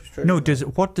myself Australian? No,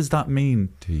 what does that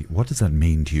mean to you? What does that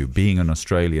mean to you, being an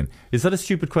Australian? Is that a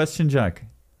stupid question, Jack?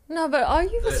 No, but are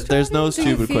you Australian? There's no Do you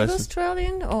stupid feel question.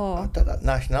 Australian or? That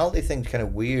nationality thing's kind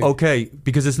of weird. Okay,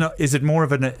 because it's not. Is it more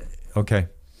of an? Okay.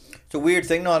 It's a weird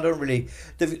thing. No, I don't really.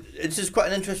 It's just quite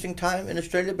an interesting time in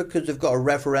Australia because they've got a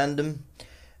referendum,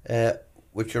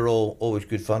 which are always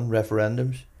good fun.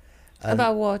 Referendums. And,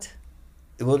 About what?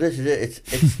 well, this is it.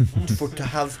 It's to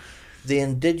have the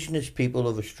indigenous people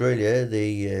of Australia,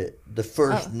 the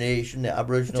First Nation, the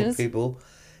Aboriginal people,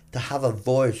 to have a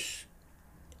voice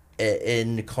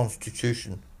in the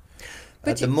Constitution.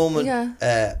 At the moment,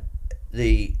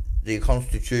 the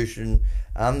Constitution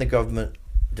and the government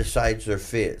decides their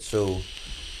fate. So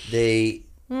the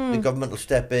government will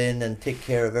step in and take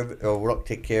care of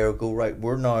go, right,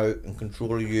 we're now in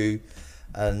control of you.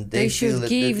 And they should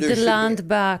give the land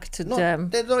back to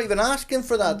them. They're not even asking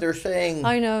for that. They're saying...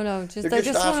 I know. They're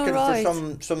just asking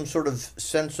for some sort of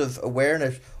sense of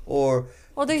awareness, or...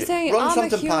 Well, they're saying, run I'm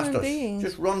something a human past us. being.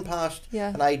 Just run past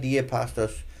an idea past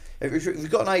us. If you've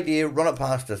got an idea, run it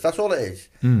past us. That's all it is.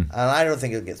 And I don't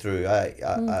think it'll get through.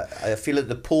 I feel that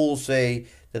the polls say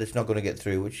that it's not going to get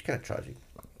through, which is kind of tragic.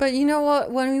 But you know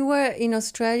what? When we were in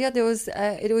Australia, there was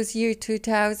it was year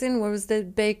 2000, where was the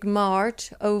big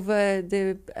march over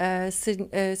the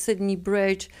Sydney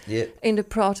Bridge in the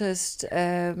protest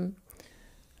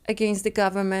against the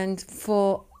government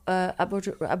for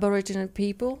Aboriginal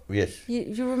people. Yes.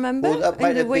 You remember? Well, that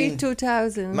might in the year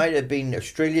 2000. Might have been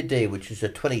Australia Day, which is the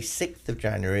 26th of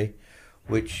January,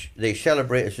 which they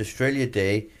celebrate as Australia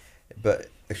Day, but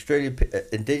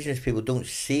Indigenous people don't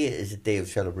see it as a day of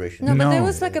celebration. No, but there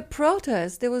was like a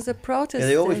protest. There was a protest. Yeah,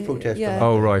 they always protest. Yeah.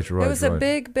 Oh, right. There was a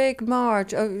big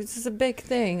march. Oh, it was a big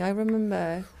thing. I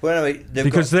remember. Well, anyway,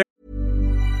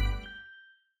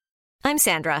 I'm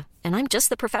Sandra, and I'm just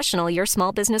the professional your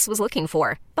small business was looking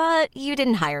for. But you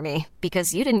didn't hire me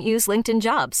because you didn't use LinkedIn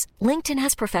Jobs. LinkedIn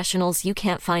has professionals you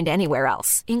can't find anywhere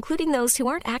else, including those who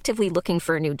aren't actively looking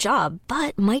for a new job,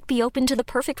 but might be open to the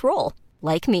perfect role,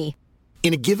 like me.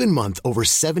 In a given month, over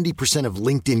 70% of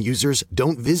LinkedIn users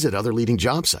don't visit other leading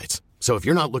job sites. So if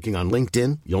you're not looking on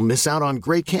LinkedIn, you'll miss out on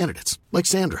great candidates like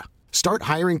Sandra. Start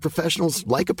hiring professionals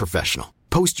like a professional.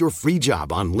 Post your free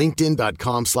job on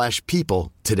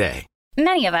linkedin.com/people today.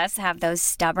 Many of us have those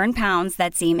stubborn pounds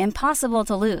that seem impossible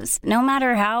to lose, no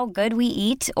matter how good we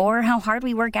eat or how hard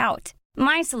we work out.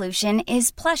 My solution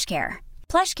is PlushCare.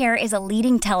 PlushCare is a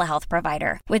leading telehealth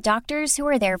provider with doctors who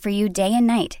are there for you day and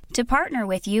night to partner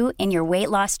with you in your weight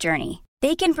loss journey.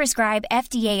 They can prescribe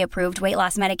FDA-approved weight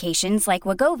loss medications like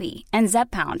Wegovy and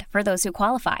Zepbound for those who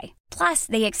qualify. Plus,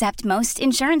 they accept most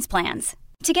insurance plans.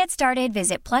 To get started,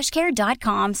 visit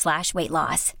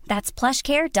plushcare.com/weightloss. That's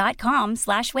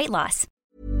plushcare.com/weightloss.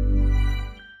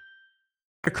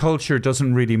 Their culture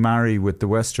doesn't really marry with the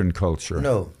Western culture.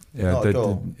 No. Not at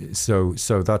all. So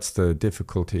that's the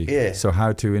difficulty. Yeah. So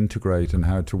how to integrate and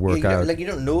how to work out. Like, you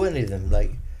don't know any of them.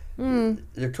 Like,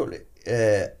 they're totally...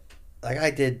 like, I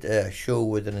did a show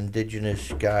with an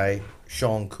Indigenous guy,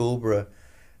 Sean Cobra,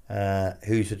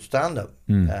 who's at stand-up.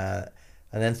 And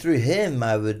then through him,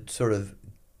 I would sort of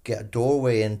get a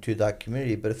doorway into that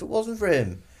community. But if it wasn't for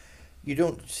him, you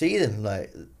don't see them,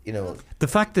 like, you know. The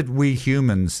fact that we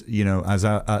humans, you know,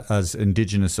 as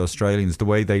Indigenous Australians, the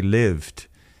way they lived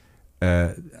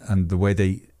and the way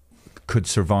they could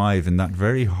survive in that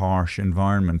very harsh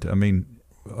environment, I mean...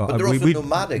 But they're often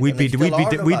nomadic. We'd be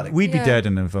dead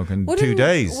in fucking 2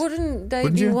 days. Wouldn't they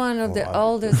be one of the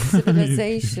oldest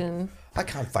civilization? I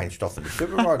can't find stuff in the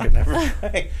supermarket. Never mind.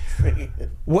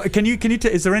 What, can you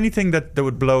is there anything that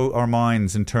would blow our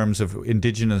minds in terms of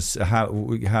Indigenous,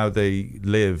 how they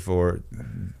live, or,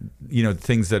 you know,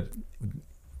 things that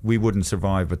we wouldn't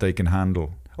survive but they can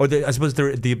handle, or I suppose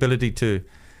the ability to...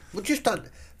 Well, just that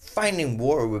finding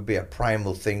water would be a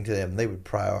primal thing to them. They would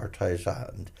prioritise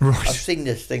that. And right. I've seen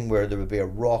this thing where there would be a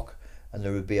rock and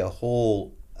there would be a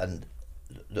hole and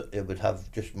it would have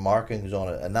just markings on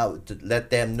it, and that would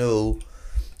let them know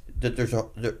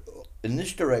that in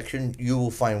this direction you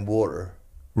will find water.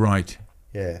 Right.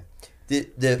 Yeah.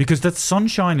 Because that's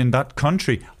sunshine in that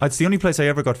country. It's the only place I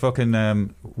ever got fucking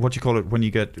what do you call it when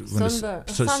you get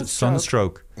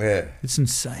sunstroke. Yeah, it's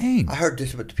insane. I heard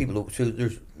this about the people. So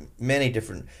there's many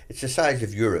different. It's the size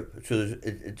of Europe. So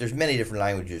there's many different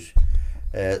languages,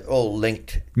 all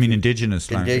linked. I mean,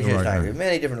 indigenous language. Right.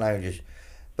 Many different languages.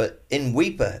 But in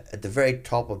Weipa, at the very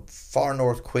top of far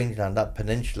north Queensland, that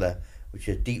peninsula, which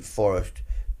is deep forest,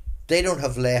 they don't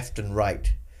have left and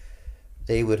right.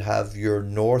 They would have your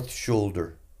north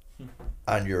shoulder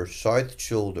and your south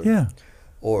shoulder. Yeah.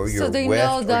 Or your so they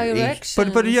west know directions.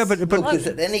 But because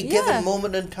at any given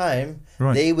moment in time,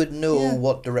 they would know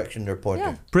what direction they're pointing.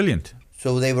 Yeah. Brilliant.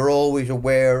 So they were always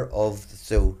aware of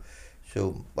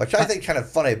which I think kind of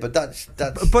funny, but that's.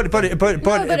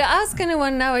 But ask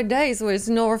anyone nowadays where it's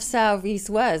north, south, east,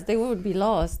 west, they would be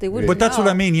lost. They wouldn't. But that's know.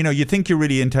 what I mean. You know, you think you're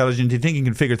really intelligent, you think you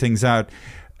can figure things out.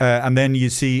 And then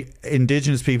you see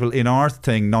Indigenous people in our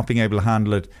thing not being able to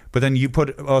handle it. But then you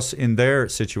put us in their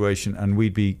situation and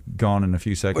we'd be gone in a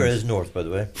few seconds. Where is north, by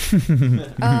the way?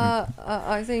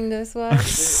 I think this way.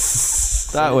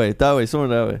 That way, somewhere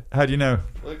that way. How do you know?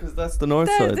 Well, because that's the north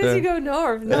There, side. there you go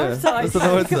north side. That's the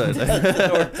north side. That's the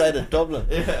north side of Dublin.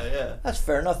 Yeah. That's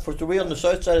fair enough. But we're on the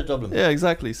south side of Dublin. Yeah,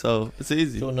 exactly. So it's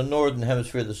easy. So in the northern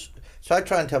hemisphere, so I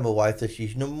try and tell my wife that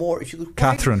she's no more. She goes,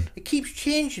 Catherine. It keeps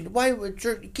changing. Why would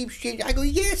it keeps changing? I go,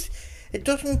 yes. It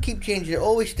doesn't keep changing. It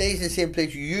always stays in the same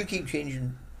place. You keep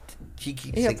changing. She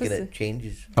keeps thinking it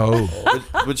changes. Oh.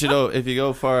 but you know, if you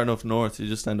go far enough north, you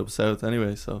just end up south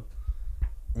anyway. So.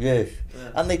 Yes.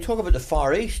 And they talk about the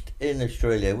Far East in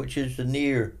Australia, which is the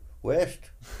near west.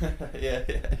 yeah,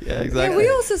 exactly. Yeah, we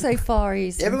also say Far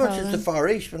East. Everyone says the Far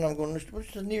East, but I'm going,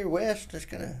 what's the near west? That's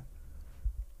kind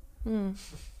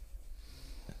of.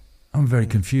 I'm very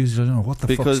confused. I don't know what the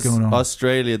fuck's going on. Because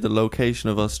Australia, the location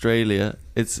of Australia,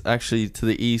 it's actually to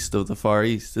the east of the Far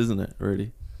East, isn't it?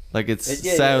 Really, like it's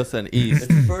south and east.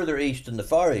 It's further east than the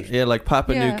Far East. Yeah, like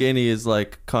Papua New Guinea is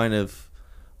like kind of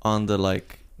on the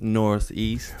like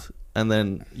northeast, and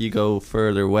then you go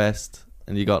further west,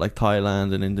 and you got like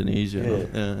Thailand and Indonesia.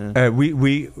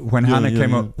 When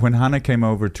Hannah came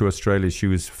over to Australia, she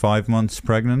was 5 months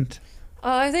pregnant.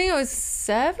 I think it was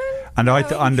 7. And you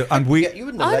wouldn't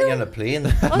have let you on a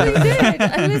plane. Oh, they did.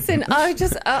 And listen, I'm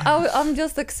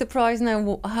just like surprised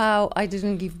now how I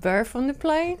didn't give birth on the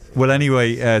plane. Well,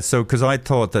 anyway, so because I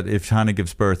thought that if Hannah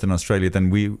gives birth in Australia,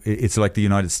 then it's like the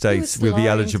United States. We'll be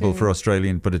eligible for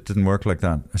Australian, but it didn't work like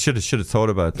that. I should have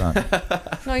thought about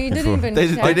that. No, you didn't even.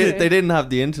 They didn't have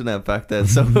the internet back then,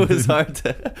 so it was hard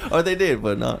to. Or they did,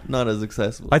 but not as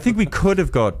accessible. I think we could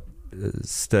have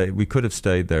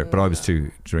stayed there, but I was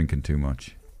drinking too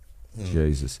much.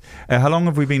 Jesus. How long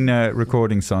have we been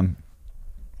recording, son?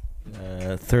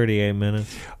 38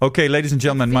 minutes. Okay, ladies and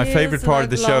gentlemen, my favourite part of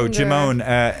the show, Jimone.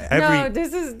 No,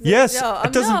 this is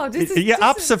it doesn't.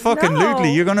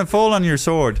 Abso-fucking-lutely, you're going to fall on your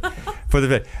sword.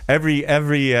 For every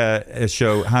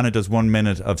show, Hannah does 1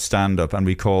 minute of stand-up, and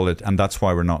we call it, and that's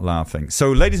why we're not laughing.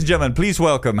 So, ladies and gentlemen, please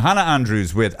welcome Hannah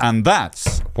Andrews with, and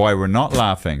that's why we're not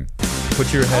laughing.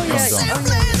 Put your headphones on.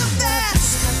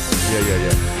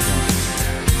 Yeah.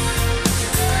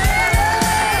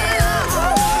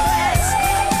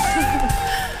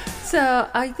 So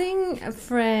I think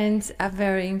friends are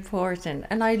very important,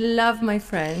 and I love my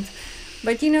friends,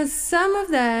 but some of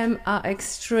them are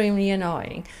extremely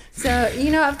annoying. So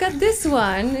I've got this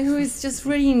one who is just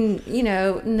really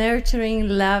nurturing,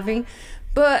 loving,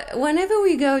 but whenever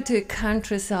we go to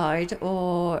countryside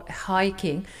or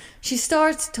hiking, she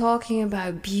starts talking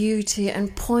about beauty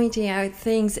and pointing out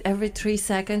things every 3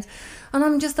 seconds, and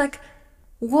I'm just like,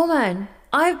 woman,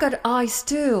 I've got eyes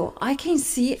too. I can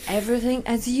see everything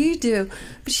as you do.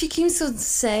 But she keeps on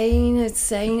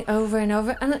saying over and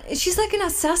over. And she's like an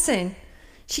assassin.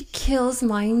 She kills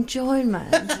my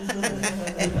enjoyment.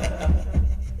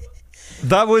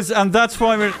 That's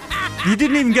why you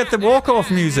didn't even get the walk-off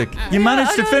music. You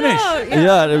managed to finish.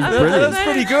 Yeah, it was brilliant. That's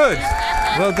pretty good.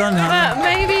 Well done, Hannah. Well,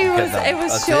 maybe it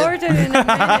was shorter than a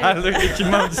minute. Look at your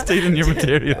mouth stealing your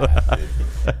material.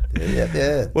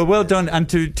 Yeah. Well done, and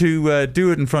to do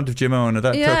it in front of Jimone,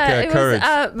 that took courage.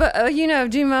 But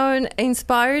Jimone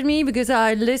inspired me because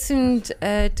I listened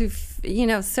to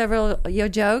several of your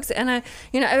jokes, and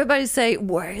everybody say,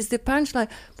 where is the punchline?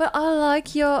 But I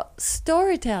like your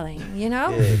storytelling,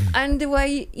 and the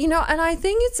way and I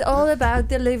think it's all about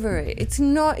delivery. It's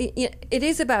not. It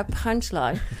is about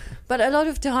punchline. But a lot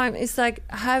of time, it's like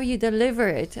how you deliver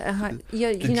it. The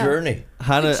journey.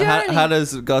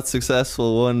 Hannah's got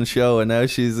successful one show, and now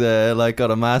she's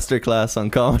got a masterclass on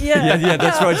comedy. Yeah,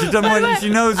 that's right. She's done more. She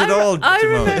knows it all. I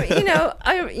remember,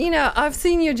 I've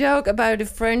seen your joke about the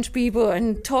French people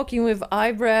and talking with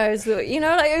eyebrows.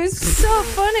 It was so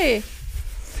funny.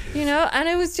 And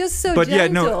it was just so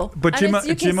gentle. But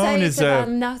Jimone is about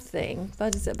nothing,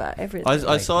 but it's about everything.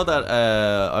 I saw that.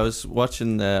 I was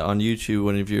watching on YouTube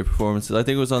one of your performances. I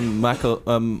think it was on Michael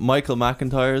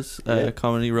McIntyre's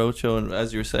comedy roadshow, and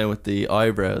as you were saying with the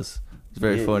eyebrows, it's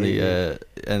very funny. And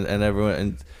everyone.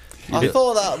 And I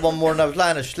thought that one morning. I was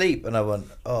lying asleep, and I went,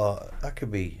 "Oh, that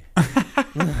could be."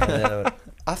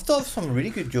 I thought of some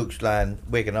really good jokes.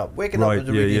 Waking up is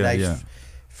a really nice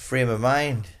frame of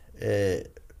mind.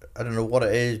 I don't know what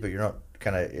it is, but you're not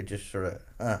it just sort of,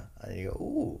 and you go,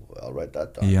 ooh, I'll write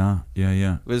that down.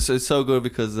 Yeah. It's so good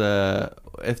because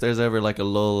if there's ever like a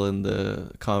lull in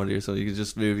the comedy or something, you can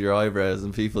just move your eyebrows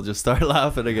and people just start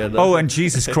laughing again. Oh, and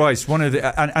Jesus Christ, one of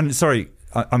the, and sorry,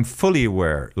 I'm fully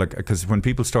aware, because when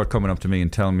people start coming up to me and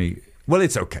tell me Well,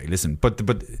 it's okay. Listen, but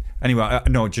anyway,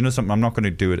 no. Do you know something? I'm not going to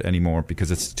do it anymore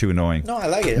because it's too annoying. No, I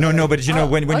like it. No, but you know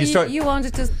when you start, you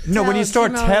wanted to. when you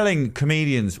start Jim telling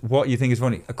comedians what you think is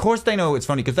funny, of course they know it's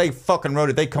funny because they fucking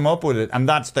wrote it. They come up with it, and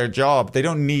that's their job. They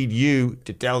don't need you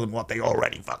to tell them what they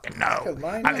already fucking know.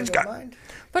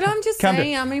 But I'm just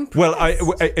saying, I'm impressed. Well,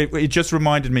 it just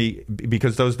reminded me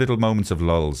because those little moments of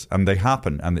lulls, and they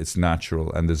happen, and it's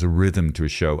natural, and there's a rhythm to a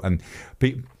show, and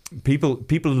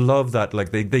people love that.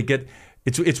 Like they get.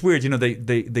 It's weird, you know.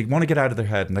 They want to get out of their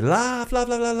head and they laugh,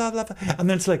 and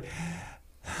then it's like,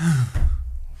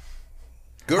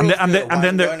 girls and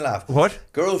then down laugh. What?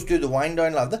 Girls do the wind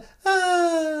down laugh.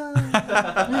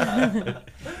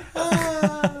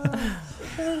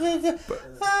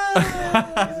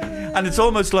 And it's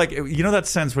almost like, you know, that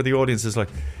sense where the audience is like,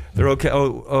 they're okay.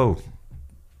 Oh,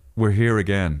 we're here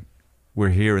again. We're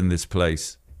here in this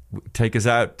place. Take us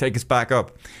out. Take us back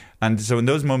up. And so in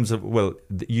those moments of, well,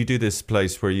 you do this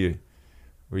place where you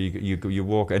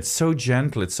walk. It's so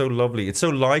gentle. It's so lovely. It's so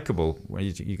likable. Where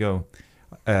you go.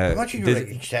 Imagine you're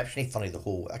exceptionally funny the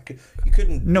whole. You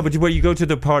couldn't. No, but where you go to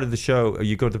the part of the show, or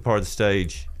you go to the part of the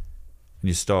stage, and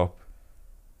you stop.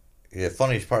 Yeah,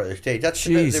 funniest part of the stage. That's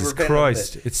Jesus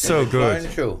Christ! It's so good.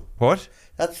 Show. What?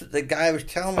 That's the guy was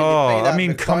telling me. Oh, I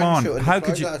mean, come on! How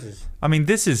could you? I mean,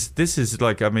 this is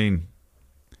like, I mean,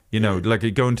 you know, like you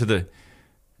go into the.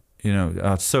 You know,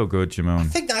 it's so good, Jimone. I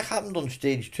think that happened on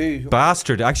stage too.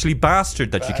 Bastard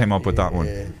that you came up with that one.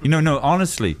 Yeah. You know, no,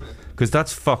 honestly, because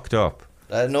that's fucked up.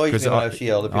 That annoys me when I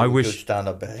see all the people who stand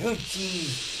up. Oh,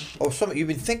 geez. Oh, something you've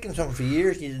been thinking something for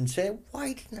years and you didn't say.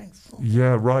 Why didn't I?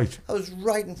 Yeah, right. That was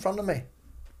right in front of me.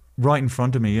 Right in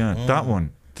front of me, yeah. That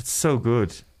one. That's so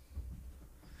good.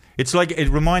 It's like, it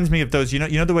reminds me of those, you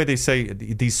know the way they say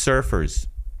these surfers.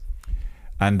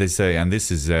 And they say, and this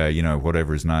is, you know,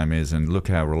 whatever his name is, and look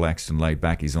how relaxed and laid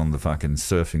back he's on the fucking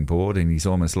surfing board, and he's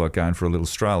almost like going for a little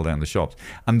stroll down the shops.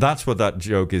 And that's what that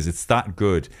joke is. It's that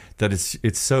good that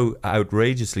it's so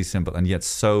outrageously simple, and yet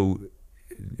so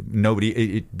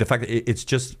nobody. The fact that it's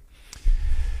just,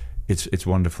 it's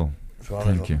wonderful. It's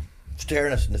wonderful. Thank you.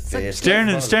 Staring us in the face.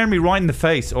 Staring me right in the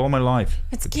face all my life.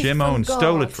 It's Jim Owen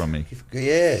stole it from me.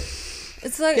 Yeah.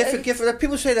 It's like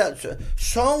people say that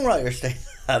songwriters say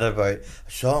that about a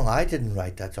song. I didn't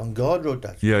write that song. God wrote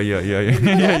that song. Yeah.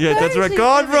 That's right.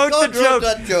 God wrote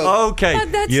the joke. Okay,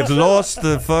 you've lost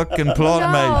the fucking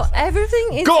plot, mate.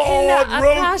 Everything is God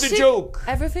wrote the joke.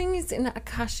 Everything is in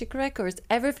Akashic Records.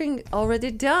 Everything already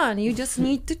done. You just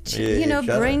need to,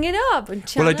 bring it up and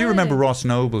channel. Well, I do remember Ross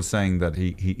Noble saying that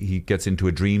he gets into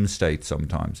a dream state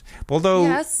sometimes. Although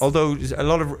a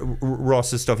lot of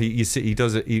Ross's stuff, he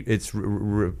does it. It's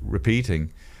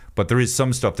repeating. But there is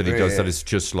some stuff that he does that is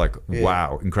just like,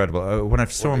 wow, incredible. When I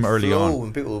saw him early on.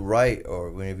 When people write,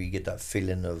 or whenever you get that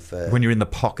feeling of... when you're in the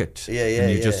pocket.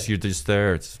 And you're just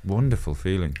there. It's a wonderful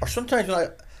feeling. Or sometimes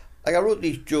when I wrote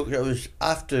these jokes, it was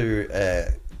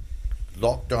after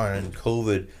lockdown and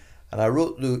COVID, and I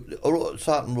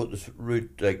sat and wrote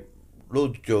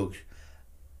loads of jokes.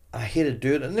 I hated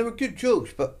doing it, and they were good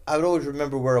jokes, but I would always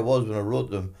remember where I was when I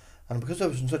wrote them. And because I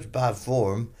was in such bad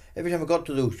form, every time I got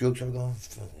to those jokes, I would go, I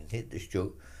fucking hate this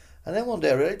joke. And then one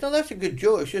day I realized, no, that's a good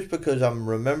joke. It's just because I'm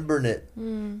remembering it,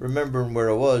 remembering where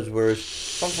I was. Whereas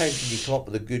sometimes when you come up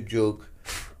with a good joke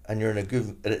and you're in a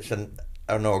good, and it's an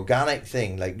organic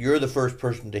thing, like you're the first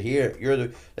person to hear it.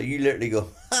 You literally go,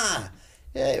 ha,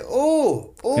 yeah,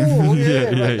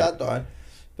 write that down.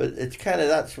 But it's kind of,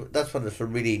 that's when it's a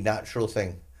really natural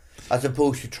thing. As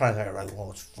opposed to trying to think,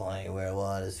 it's funny, where I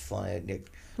was, it's funny.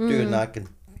 Doing that can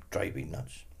drive me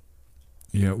nuts.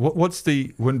 Yeah. What's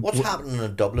happening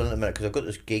in Dublin at the minute? Because I've got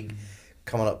this gig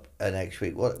coming up next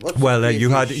week.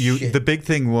 The big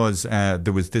thing was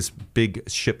there was this big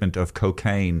shipment of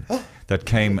cocaine that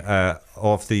came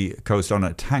off the coast on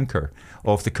a tanker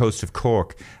off the coast of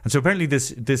Cork, and so apparently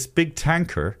this big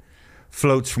tanker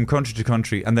floats from country to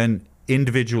country, and then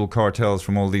individual cartels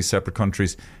from all these separate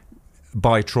countries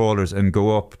buy trawlers and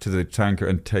go up to the tanker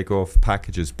and take off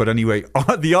packages. But anyway,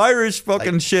 the Irish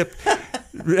fucking ship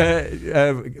hit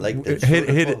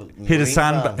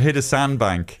a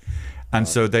sandbank, and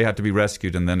so they had to be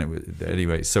rescued. And then it was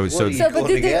anyway. But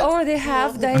did they already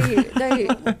have they?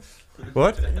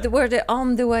 What? Were they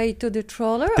on the way to the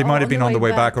trawler? They might have been on the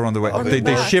way back or on the way.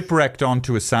 They shipwrecked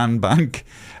onto a sandbank.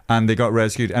 And they got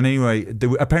rescued. And anyway,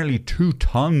 apparently 2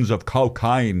 tons of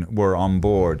cocaine were on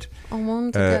board. I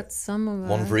want to get some of it.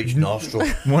 One for each nostril.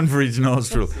 One for each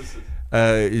nostril.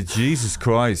 Jesus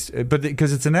Christ. But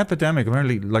because it's an epidemic,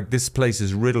 apparently, like this place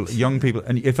is riddled. Young people.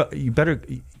 And you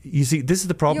see, this is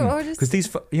the problem. Because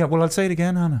I'll say it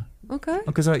again, Hannah. Okay.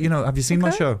 Because, have you seen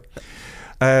my show?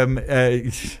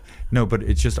 No, but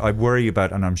it's just I worry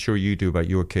about, and I'm sure you do, about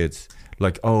your kids.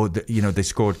 Like, they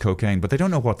scored cocaine, but they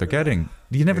don't know what they're getting.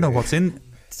 You never know what's in.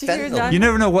 Fentanyl. You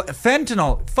never know what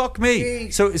fentanyl. Fuck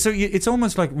me. So it's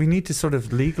almost like we need to sort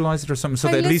of legalize it or something, so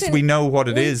that at least we know what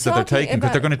it is that they're taking,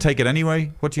 because they're going to take it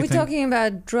anyway. What do you think? We're talking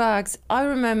about drugs. I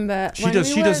remember she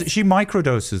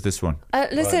microdoses this one.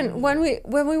 Listen, when we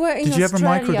were in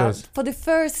Australia for the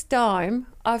first time,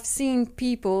 I've seen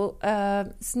people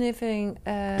sniffing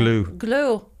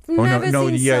glue. Never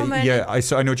seen so many. I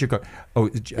know what you got.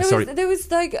 Sorry. There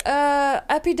was like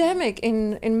epidemic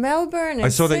in Melbourne. I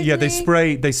saw Sydney. that. Yeah, they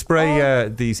spray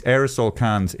these aerosol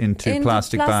cans into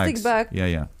plastic bags.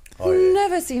 Yeah.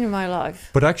 Never seen in my life.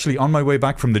 But actually, on my way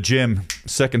back from the gym,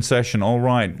 second session, all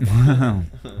right.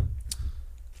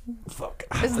 Fuck.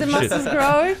 Is the muscles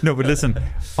growing? No, but listen,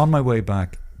 on my way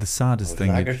back, the saddest thing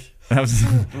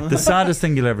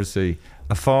you'll ever see: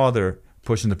 a father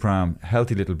pushing the pram,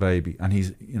 healthy little baby, and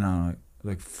he's,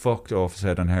 like fucked off his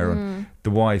head on heroin.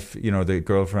 The wife, the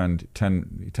girlfriend,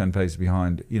 10 paces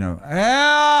behind,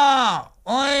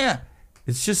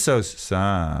 it's just so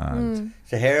sad.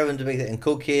 So heroin to make that, and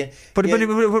cocaine. But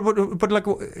like,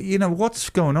 what's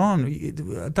going on?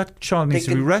 That child needs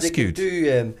to be rescued. They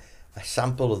can do a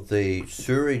sample of the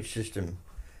sewerage system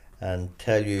and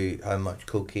tell you how much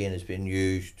cocaine has been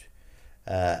used.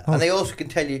 And they also can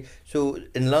tell you, so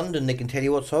in London they can tell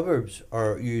you what suburbs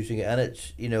are using it, and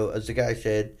it's, as the guy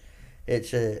said,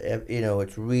 it's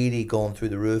it's really gone through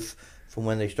the roof from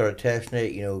when they started testing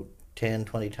it, 10,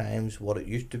 20 times what it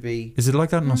used to be. Is it like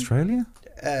that in Australia?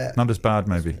 Not as bad,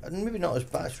 maybe. Maybe not as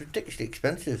bad. It's ridiculously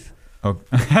expensive. Oh.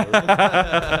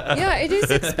 Yeah, it is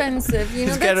expensive.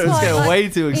 It's getting way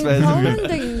too expensive. In Poland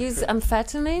they use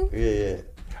amphetamine. Yeah.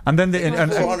 And then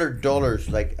 $400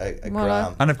 like a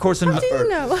gram. And of course, how do you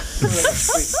know?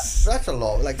 That's a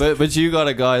lot. Like, but you got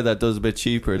a guy that does a bit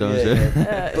cheaper, don't you?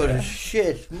 Yeah. But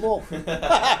shit, more. But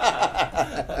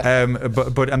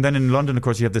and then in London, of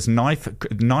course, you have this knife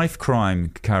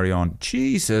crime carry on.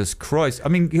 Jesus Christ! I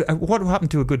mean, what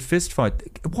happened to a good fist fight?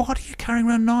 What are you carrying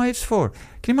around knives for?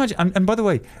 Can you imagine? And by the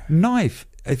way, knife.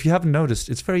 If you haven't noticed,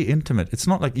 it's very intimate. It's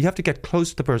not like you have to get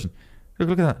close to the person. Look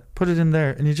at that. Put it in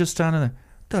there, and you're just standing there.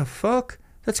 The fuck?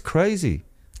 That's crazy.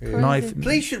 Knife.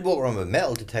 Police should walk around with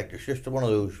metal detectors, just one of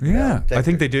those. Yeah, I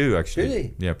think they do actually. Do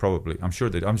they? Yeah, probably. I'm sure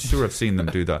I've seen them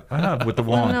do that. I have with the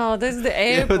wand. No, there's the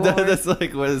airport. Yeah, that's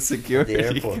like when it's security. The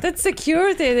airport. That's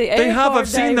security. The airport. They have. I've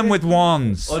seen them with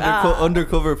wands.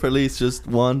 Undercover police just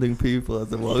wanding people at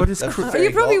the wand. But it's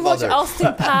you probably watch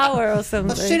Austin Power or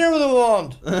something. I've seen her with a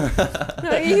wand.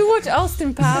 No, you watch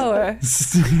Austin Power.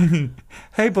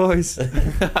 Hey boys,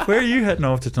 where are you heading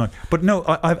off to tonight? But no,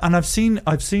 I've seen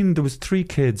there was 3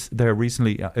 kids there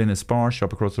recently in a spar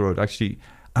shop across the road actually,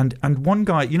 and one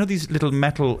guy, these little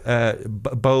metal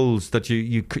bowls that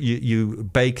you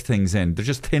bake things in. They're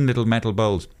just thin little metal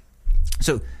bowls.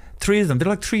 So 3 of them, they're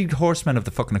like 3 horsemen of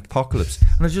the fucking apocalypse,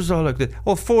 and they're just all like this.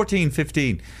 14, 15,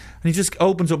 and he just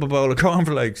opens up a bowl of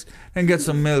cornflakes and gets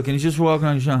some milk, and he's just walking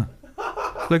on the shop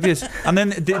like this, and then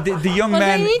the young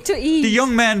man, they need to eat. The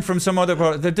young men from some other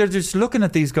part, they're just looking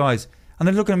at these guys, and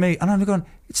they're looking at me, and I'm going,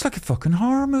 it's like a fucking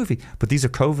horror movie. But these are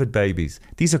COVID babies.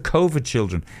 These are COVID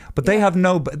children. But they have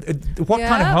no. What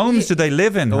kind of homes do they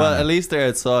live in? Well, at least they're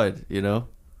outside, No,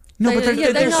 but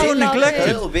they're so neglected.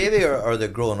 A little baby, or are they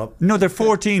growing up? No, they're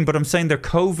 14, but I'm saying they're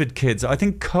COVID kids. I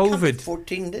think COVID.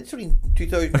 14. That's only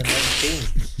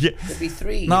 2019. Yeah, they'd be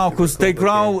 3. No, because they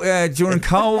grow during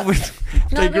COVID.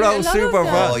 They grow super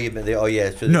fast.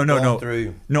 So no.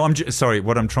 Through. No, sorry.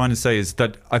 What I'm trying to say is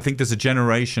that I think there's a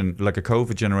generation, like a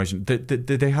COVID generation,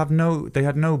 they had no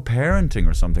parenting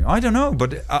or something. I don't know,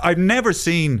 but I've never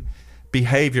seen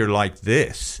behavior like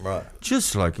this, right?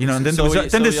 Just like and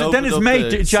then his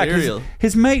mate Jack,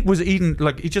 his mate was eating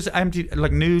he just emptied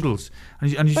noodles,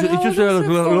 and he just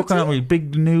looking at me,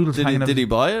 big noodles. Did he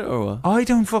buy it or what? I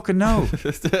don't fucking know.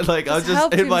 I was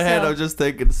just in my head. I was just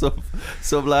thinking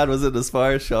some lad was in the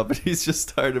spire shop and he's just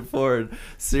started pouring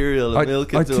cereal and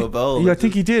milk into a bowl. Yeah, I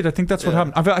think he did. I think that's what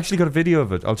happened. I've actually got a video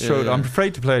of it. I'll show it. I'm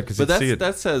afraid to play it because you see it.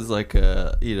 That says like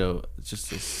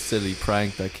just a silly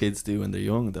prank that kids do when they're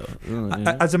young, though.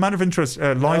 As a matter of interest,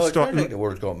 livestock. It sounds like the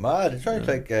world's gone mad. It sounds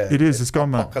like it is. It's gone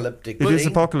mad. Apocalyptic. It is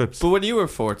apocalypse. But when you were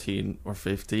 14 or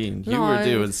 15, you were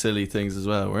doing silly things as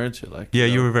well, weren't you?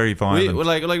 You were very violent.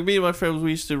 Like me and my friends, we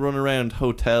used to run around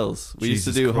hotels. We used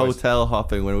to do hotel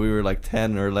hopping when we were like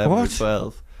 10 or 11 or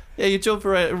 12. Yeah, you jump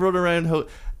around, run around.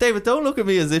 David, don't look at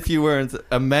me as if you weren't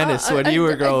a menace when you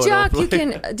were growing Jack,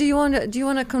 up. do you want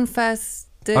to confess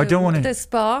I don't want to the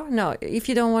spa. No, if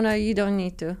you don't want to, you don't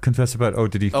need to. confess about. Oh,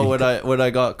 did he? Oh, when I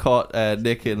got caught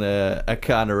nicking a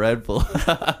can of Red Bull.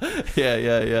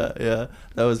 yeah.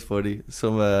 That was funny.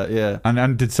 Yeah.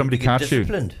 And did somebody catch you?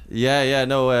 Disciplined. Yeah,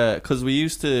 no, because we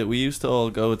used to all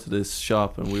go to this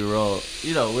shop, and we were all,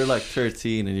 we're like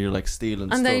 13, and you're like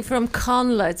stealing And stuff. then from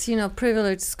Conlets,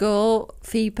 privileged school,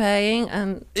 fee paying,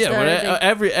 and but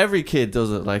every kid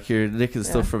does it. Like you're nicking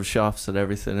stuff from shops and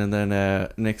everything, and then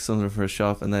nick something for a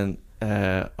shop, and then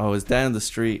I was down the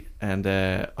street, and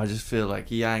I just feel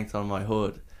like yanked on my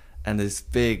hood, and this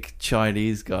big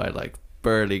Chinese guy, like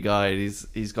burly guy,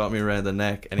 he's got me around the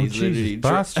neck, and he's literally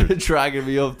dragging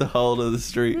me up the whole of the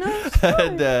street. No, it's fine.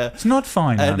 And it's not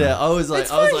fine. And I was like,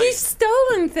 he's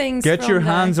stolen things. Get your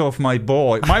hands off my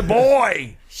boy, my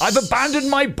boy. I've abandoned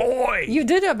my boy. You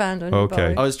did abandon. Okay.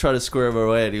 Your boy. I was trying to squirm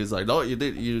away, and he was like, "No, you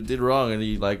did wrong," and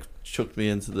he like chucked me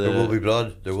into the. There will be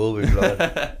blood. There will be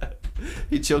blood.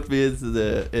 He chucked me into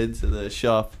the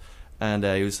shop, and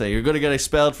he was saying, "You're going to get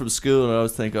expelled from school." And I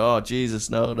was thinking, "Oh Jesus,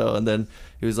 no!" And then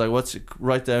he was like,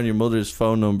 write down your mother's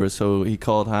phone number." So he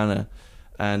called Hannah.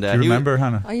 And do you remember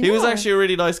Hannah? He was actually a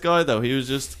really nice guy, though. He was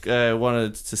just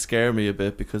wanted to scare me a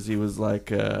bit, because he was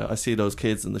like, I see those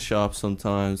kids in the shop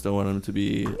sometimes, don't want them to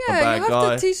be a bad you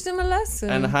guy. have to teach them a lesson.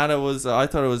 And Hannah was, I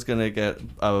thought I was going to get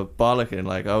a bollocking,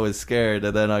 like I was scared,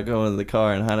 and then I go in the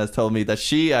car, and Hannah told me that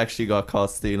she actually got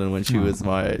caught stealing when she was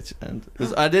my age. And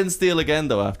I didn't steal again,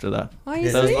 though, after that. Oh, that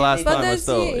was the last time I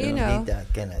stole. You need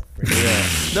that kind of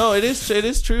No, it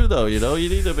is true, though. You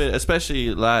need a bit,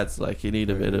 especially lads, like you need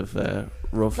a bit of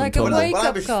rough like and tumble. a When I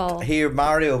wake-up was call. here,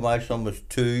 Mario, my son was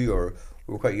 2, or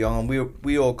we were quite young, and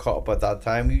we all caught up at that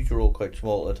time. We were all quite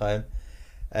small at the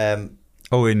time.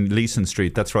 In Leeson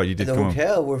Street. That's right. You did in the come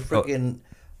hotel, we're freaking.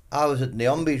 I was at the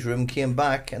Umbies room, came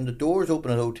back, and the doors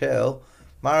open at the hotel.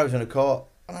 Mario's in a car,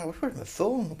 and I was, where's my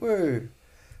phone?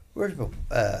 Where's my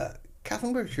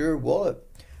Catherine? Where's your wallet?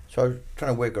 So I was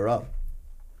trying to wake her up,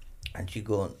 and she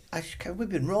going, we've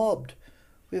been robbed.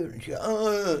 And she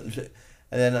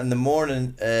and then in the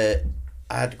morning, I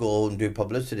had to go and do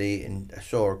publicity, and I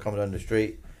saw her coming down the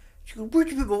street. She goes,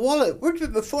 "Where'd you put my wallet? Where'd you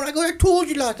put my phone?" I go, "I told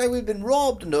you last time we've been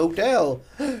robbed in the hotel."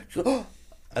 She goes, "Oh."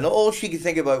 And all she could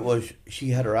think about was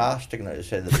she had her ass sticking out the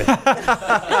side of the bed.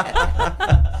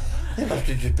 They must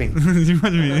have just been.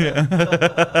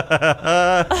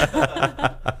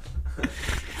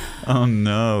 Oh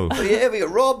no! But yeah, we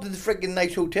got robbed in the freaking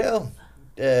nice hotel.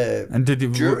 And did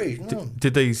juries? No.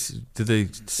 Did they? They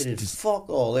did fuck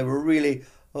all. They were really.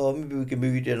 Oh, maybe we can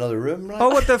move you to another room. Right? Oh,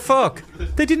 what the fuck?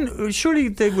 They didn't. Surely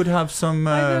they would have some.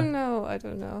 I don't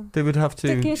know. They would have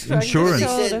to insurance.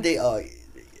 They said they.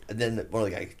 And then one of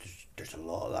the guys. There's a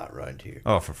lot of that around here.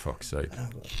 Oh, for fuck's sake!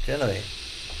 Anyway.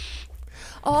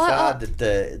 Sad that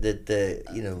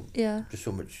there's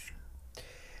so much.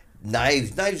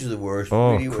 Knives are the worst.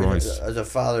 Oh, really, Christ. As a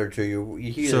father to you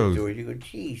hear the stories, you go,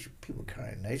 geez, people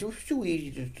carrying knives. It was so easy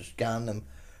just to scan them.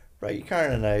 Right, you're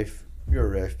carrying a knife, you're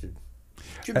arrested.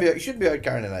 You shouldn't be out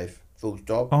carrying a knife, full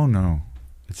stop. Oh, no.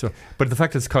 But the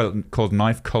fact that it's called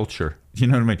knife culture, you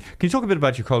know what I mean? Can you talk a bit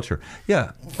about your culture?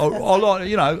 Yeah, a lot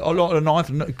of knife,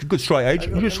 good straight edge.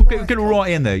 You just get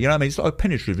right in there. You know what I mean? It's like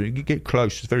penetrative. You get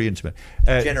close. It's very intimate.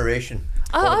 Generation.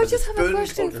 I just have a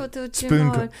question for the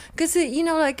Jim, because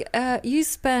you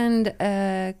spend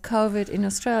COVID in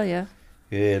Australia.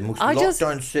 Yeah, the most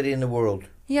lockdown city in the world.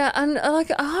 Yeah, and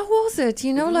how was it?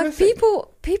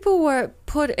 People were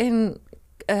put in,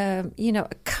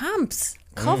 camps,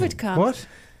 COVID camps. What?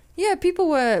 Yeah, people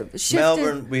were shifted.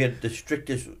 Melbourne, we had the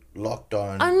strictest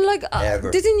lockdown ever.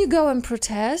 Didn't you go and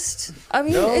protest? I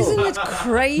mean, No. isn't it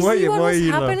crazy what was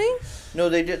happening? No,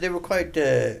 they did. They were quite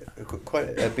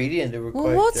obedient. They were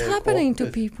quite. What's happening to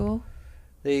people?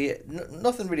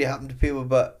 Nothing really happened to people,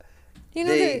 but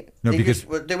they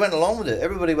went along with it.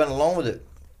 Everybody went along with it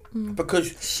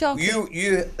because Shocking.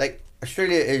 you like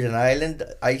Australia is an island,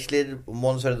 isolated on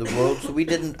one side of the world, so we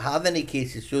didn't have any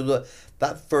cases. So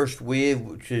that first wave,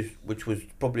 which was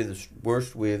probably the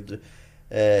worst wave,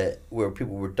 where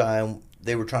people were dying,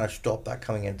 they were trying to stop that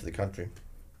coming into the country.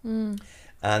 And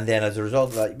then as a result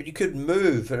of that, but you couldn't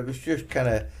move, and it was just kind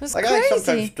of like crazy. I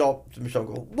sometimes stopped myself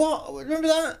and go, "What? Remember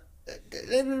that?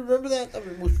 Remember that? That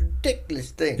was the most ridiculous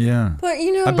thing." Yeah, but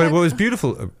but what was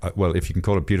beautiful, well, if you can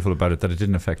call it beautiful about it, that it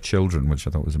didn't affect children, which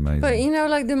I thought was amazing. But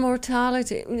the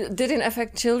mortality didn't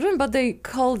affect children, but they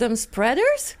called them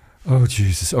spreaders. Oh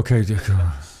Jesus! Okay.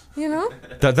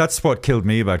 That's what killed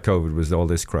me about COVID was all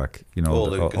this crack. All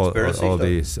the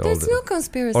conspiracy stuff. There's no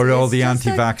conspiracy. Or all the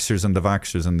anti-vaxxers and the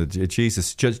vaxxers and the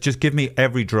Jesus. Just give me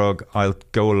every drug. I'll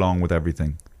go along with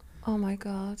everything. Oh my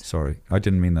God. Sorry, I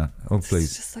didn't mean that. Oh, It's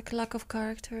please. just like a lack of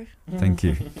character. Thank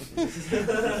you.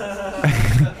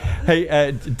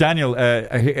 Hey, Daniel,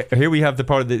 here we have the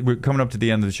part of we're coming up to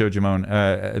the end of the show,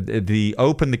 Jimone. The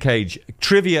Open the Cage.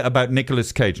 Trivia about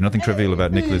Nicolas Cage. Nothing trivial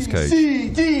about Nicolas Cage. C,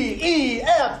 D, E,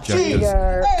 F, G,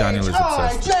 Daniel is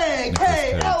obsessed with J,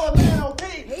 K, L, M, N,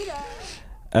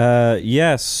 P.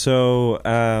 Yes,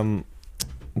 so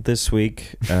this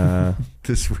week...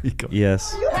 This week.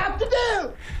 Yes. You have to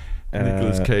do.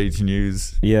 Nicolas Cage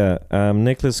news. Yeah,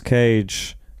 Nicolas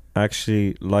Cage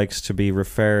actually likes to be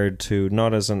referred to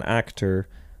not as an actor,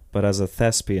 but as a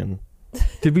thespian.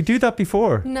 Did we do that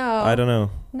before? No. I don't know.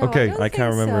 No, Okay. I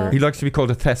can't remember. He likes to be called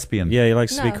a thespian. Yeah, he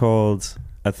likes to be No. called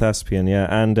a thespian, yeah.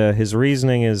 And his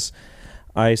reasoning is,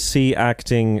 I see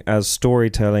acting as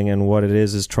storytelling, and what it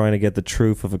is trying to get the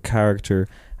truth of a character.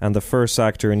 And the first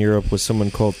actor in Europe was someone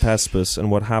called Thespis,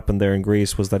 and what happened there in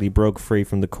Greece was that he broke free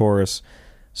from the chorus,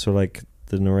 so like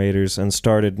the narrators, and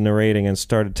started narrating and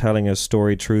started telling a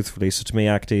story truthfully. So to me,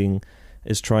 acting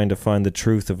is trying to find the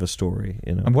truth of a story,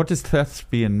 you know. And what does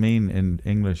thespian mean in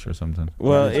English or something?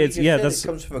 Well, That's what it's you yeah, said. that's It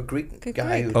comes from a Greek Greek.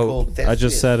 guy who's Oh, called I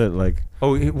just Thespius. said it like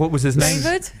Oh, what was his name?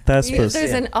 David, Thespis.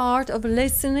 there's an art of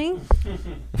listening,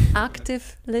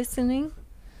 active listening.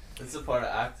 It's a part of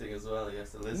acting as well. You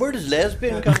have to listen. Where does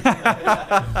lesbian come from?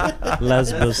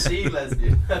 Lesbos. See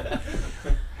lesbian.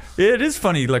 It is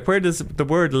funny. Like, where does the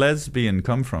word lesbian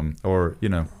come from? Or, you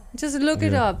know. Just look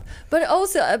it up. But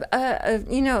also,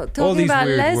 you know, All talking these about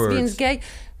weird lesbians, words. gay.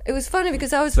 It was funny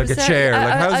because I was Like a chair.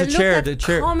 Like, how's I a looked chair? at The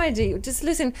chair. comedy. Just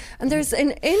listen, and there's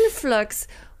an influx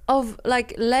of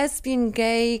like lesbian,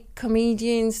 gay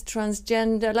comedians,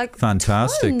 transgender, like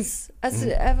Fantastic. tons. As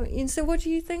ever. So, what do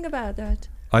you think about that?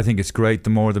 I think it's great. The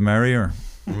more, the merrier.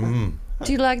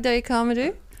 Do you like their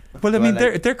comedy? Well, I mean,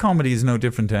 their comedy is no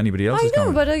different to anybody else's I know,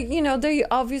 comedy. but you know, they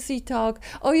obviously talk.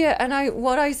 Oh yeah, and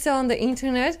what I saw on the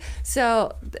internet.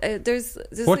 So there's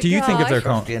What a do you think of guy- their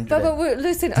comedy? But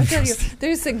listen, I'll tell you.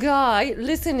 There's a guy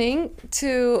listening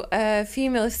to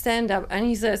female stand-up, and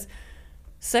he says,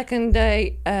 second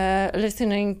day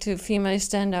listening to female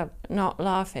stand-up, not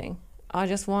laughing. I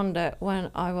just wonder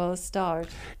when I will start.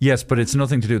 Yes, but it's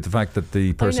nothing to do with the fact that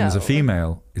the person is a know.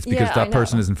 female. It's because Yeah, I that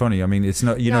person know. isn't funny. I mean, it's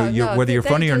not, you know, No, whether you're they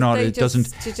funny or just- not, they it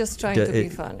doesn't. They're just trying to be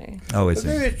funny. Oh, I But see.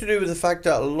 maybe it's to do with the fact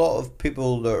that a lot of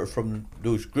people that are from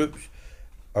those groups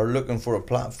are looking for a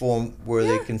platform where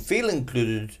they can feel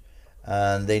included,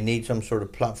 and they need some sort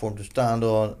of platform to stand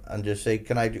on and just say,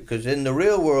 "Can I do?" Because in the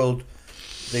real world,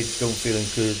 they don't feel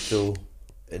included. So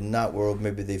in that world,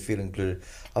 maybe they feel included.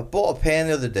 I bought a pen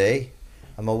the other day,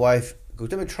 and my wife goes,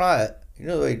 "Let me try it." You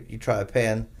know the way you try a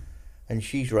pen, and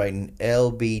she's writing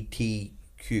LBTQ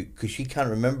because she can't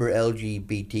remember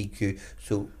LGBTQ.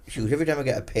 So she goes, "Every time I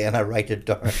get a pen, I write it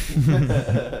down."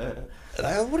 And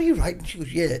I go, "What are you writing?" She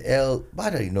goes, "Yeah, I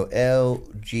don't even know,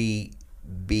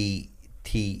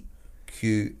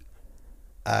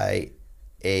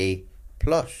 LGBTQIA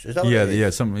plus." Is that what Yeah, it is? yeah. Oh,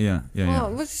 somebody no,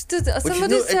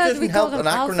 it said doesn't we help call them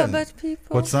an acronym. alphabet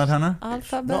people. What's that, Hannah?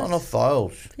 Alphabet Not enough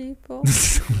files. people.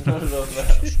 Not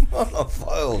enough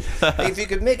files. If you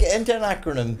could make it into an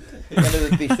acronym, then it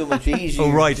would be so much easier.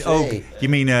 Oh, right. to Oh, say. you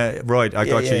mean, right. I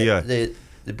got you, yeah.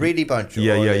 The Brady Bunch.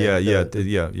 Yeah.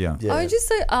 I just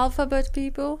say alphabet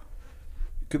people.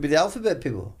 Could be the alphabet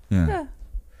people. Yeah.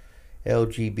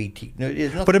 LGBT. No,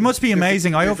 there's nothing. But it must be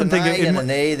amazing. I There's often an think I it and mu- an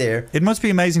A there. It must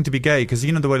be amazing to be gay because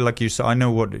you know the way, like I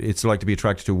know what it's like to be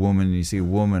attracted to a woman. And you see a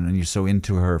woman and you're so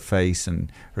into her face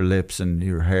and her lips and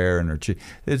her hair and her cheek.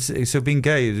 It's so being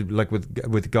gay, like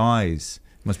with guys,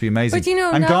 must be amazing. But you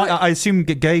know, and now- I assume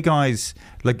gay guys,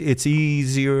 like it's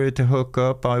easier to hook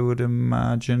up. I would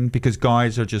imagine because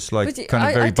guys are just like But kind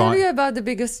of very. I tell you about the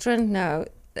biggest trend now.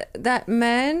 That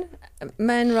men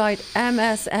write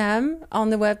MSM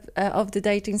on the web of the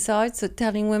dating site, so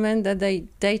telling women that they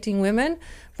dating women,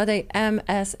 but they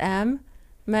MSM,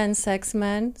 men, sex,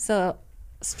 men. So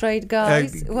straight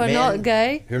guys who are Men not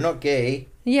gay. Who are not gay.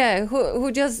 Yeah, who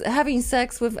just having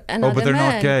sex with another but they're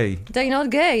not man. gay. They're not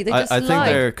gay. They just I think like.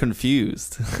 they're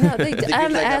confused. No, they just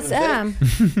like having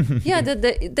MSM. Yeah,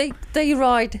 they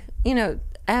write, you know,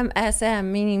 MSM,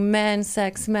 meaning men,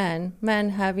 sex, men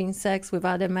having sex with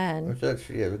other men. That's,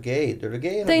 yeah, they're gay. They're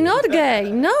gay. They're not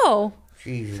gay. No.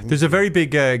 Jesus. There's a very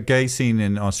big gay scene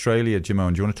in Australia,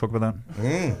 Jimone. Do you want to talk about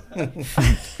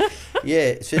that?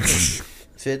 Yeah,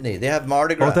 Sydney. They have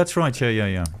Mardi Gras. Oh, that's right.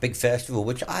 Yeah. Big festival,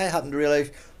 which I happened to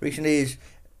realise recently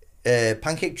is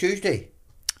Pancake Tuesday.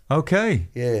 Okay.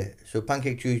 Yeah, so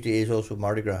Pancake Tuesday is also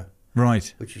Mardi Gras,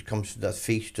 Right. which comes to that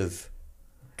feast of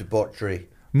debauchery.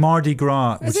 Mardi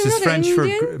Gras, Is which it is not French for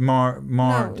Indian?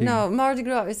 Mardi. No, Mardi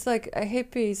Gras. It's like a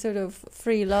hippie sort of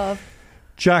free love.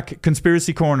 Jack,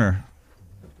 Conspiracy Corner.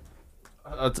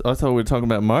 I thought we were talking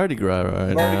about Mardi Gras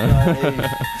right Mardi now. Gras is,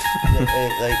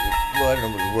 like, well, I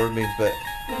don't know what the word means, but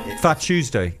Fat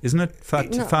Tuesday, isn't it? Fat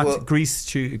well, Grease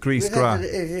Gras.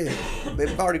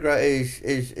 Mardi Gras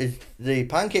is the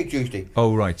Pancake Tuesday.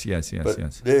 Oh right, yes. But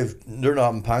they're not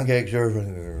having pancakes.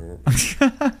 They're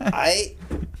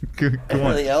Go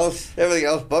everything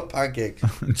else but pancakes.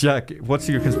 Jack, what's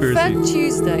your conspiracy? Fat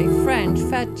Tuesday, French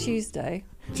Fat Tuesday,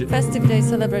 festive day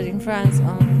celebrated in France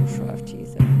on Shrove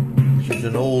Tuesday. It's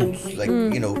an old, like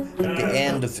you know, at the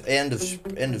end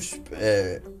of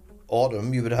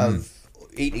autumn, you would have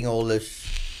eating all this.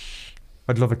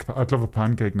 I'd love a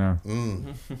pancake now.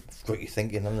 That's what you're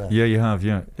thinking, isn't it? Yeah, you have.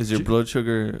 Yeah. Is your blood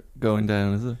sugar going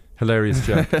down? Is it hilarious,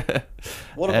 Jack?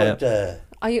 What about?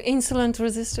 Are you insulin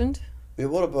resistant?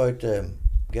 What about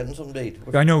getting some date?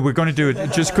 I know we're going to do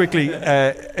it just quickly.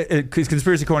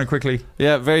 Conspiracy Corner quickly.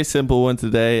 Yeah, very simple one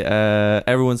today.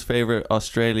 Everyone's favorite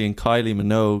Australian Kylie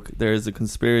Minogue. There is a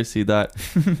conspiracy that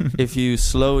if you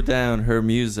slow down her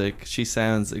music, she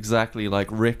sounds exactly like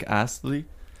Rick Astley.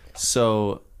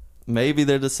 So maybe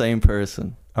they're the same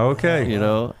person. Okay, you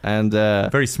know, and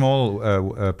very small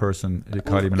person,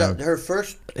 Kylie Minogue. Her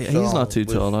first he's not too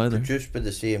tall either. Produced by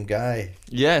the same guy.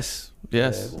 Yes.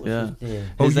 His name?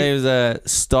 name is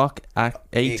Stock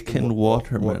Aitken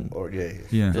Waterman.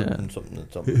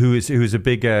 Something. Who is a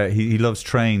big? He loves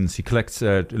trains. He collects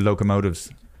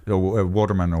locomotives.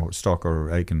 Waterman or Stock or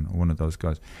Aiken, one of those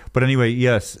guys. But anyway,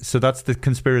 yes. So that's the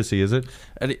conspiracy, is it?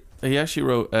 And he actually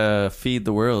wrote "Feed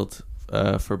the World"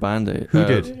 for Band-Aid. Who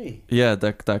did? Yeah,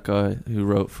 that guy who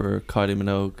wrote for Kylie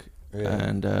Minogue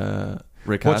and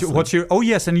Rick Astley. What's your? Oh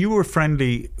yes, and you were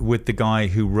friendly with the guy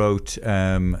who wrote.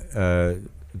 I know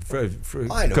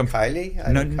Kylie.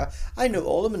 I know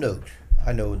all the Minogues.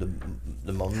 I know the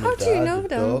mum, How the do dad, you know the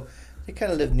them? dog. They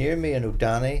kind of live near me. I know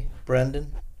Danny,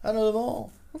 Brendan. I know them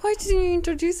all. Why didn't you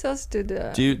introduce us to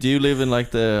the? Do you live in like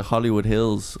the Hollywood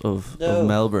Hills of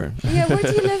Melbourne? Yeah, where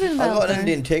do you live in Melbourne? I got an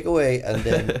Indian takeaway, and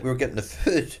then we were getting the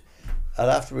food, and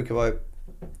after we come out,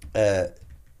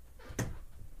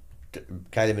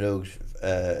 Kylie Minogue's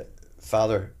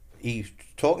father, he's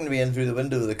talking to me in through the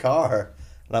window of the car,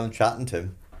 and I'm chatting to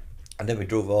him, and then we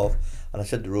drove off, and I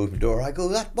said to Rose Medora, I go,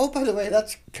 by the way,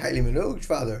 that's Kylie Minogue's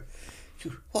father. She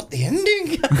goes, what, the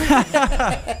ending?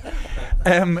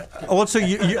 Also,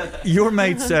 your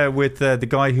mates with the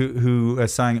guy who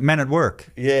sang Men at Work.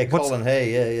 Yeah, Colin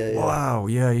Hay. Yeah. Wow,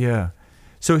 yeah.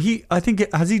 So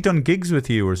has he done gigs with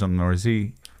you or something, or is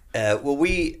he? I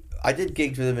did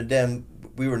gigs with him, and then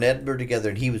we were in Edinburgh together,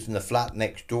 and he was in the flat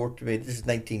next door to me. This is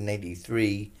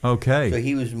 1993. Okay. So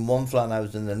he was in one flat, and I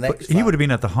was in the next. But flat. he would have been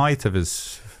at the height of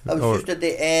his. I was just at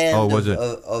the end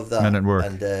of that. Men at Work.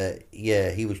 And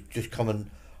he was just coming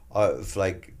out of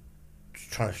like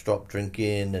trying to stop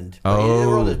drinking, and they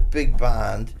were all this big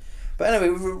band. But anyway,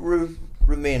 we've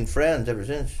remained friends ever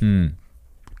since.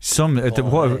 Some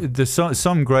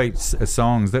great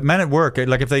songs that Men at Work,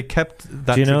 like if they kept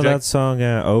that. Do you know that song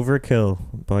Overkill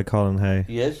by Colin Hay?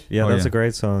 Yes. Yeah, that's a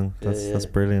great song. That's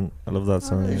brilliant. I love that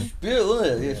song. It's beautiful,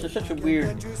 isn't it? It's such a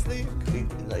weird,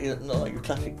 not like your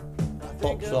classic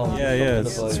pop song. Yeah,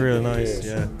 it's really nice.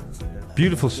 Yeah.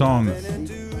 Beautiful song. I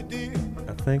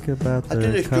think about the I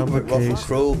did a group with Russell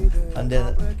Crowe, and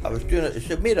then I was doing it.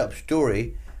 It's a made-up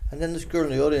story, and then this girl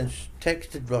in the audience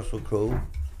texted Russell Crowe,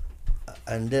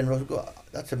 and then Russell goes,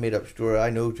 "That's a made-up story. I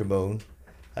know Timon."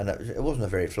 And it wasn't a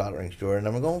very flattering story, and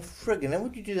I'm going, friggin', then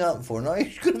what'd you do that for? Now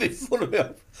he's going to be phoning me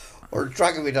up or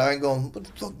tracking me down, going, "What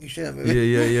the fuck you saying?" Yeah.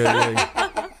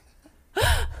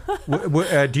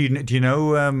 Do you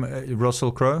know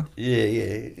Russell Crowe? Yeah.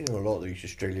 You know a lot of these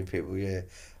Australian people. Yeah,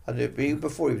 and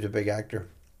before he was a big actor.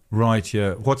 Right.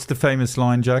 Yeah. What's the famous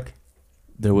line, Jack?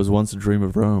 There was once a dream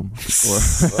of Rome.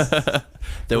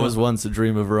 There was once a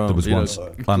dream of Rome. There was once.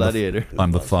 Gladiator.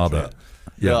 I'm the father.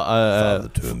 Yeah. Father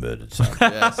to a murdered son.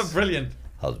 Yes. Brilliant.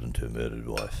 Husband to a murdered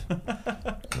wife.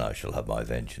 And I shall have my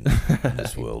vengeance in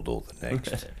this world or the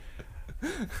next.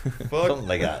 Something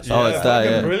like that. Oh, it's that.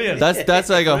 Yeah. Brilliant. That's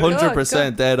like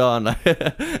 100% dead on.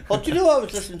 Well, do you know what I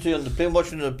was listening to on the plane,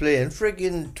 watching on the plane?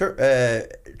 Friggin'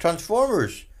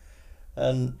 Transformers,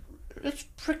 and it's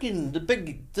friggin' the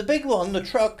big one, the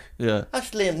truck. Yeah.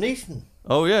 That's Liam Neeson.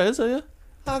 Oh yeah, is it? Yeah.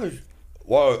 I was.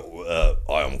 Well,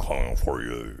 I am coming for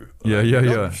you. Yeah.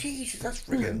 Oh, Jesus, that's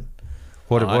friggin'.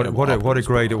 What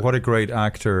a great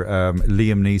actor,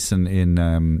 Liam Neeson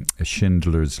in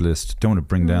Schindler's List. Don't want to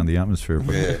bring down the atmosphere,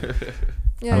 but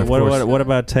Yeah. What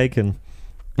about Taken?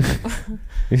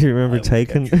 You remember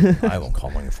Taken? I will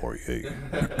coming for you.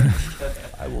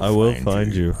 I will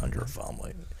find you and your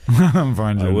family.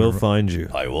 I will find you.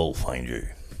 I will find you.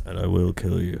 And I will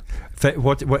kill you.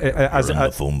 What as in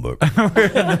the phone book.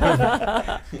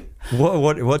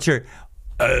 What's your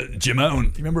Jimone?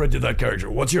 You remember I did that character?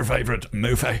 What's your favourite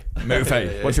movie?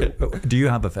 What's your? Do you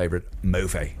have a favourite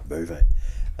movie?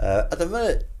 At the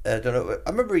minute, I don't know. I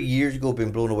remember years ago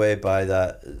being blown away by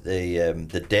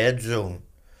the Dead Zone,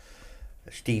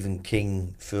 a Stephen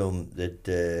King film that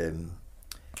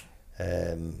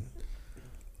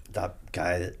that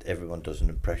guy that everyone does an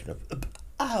impression of.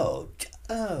 Oh,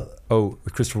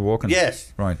 Christopher Walken.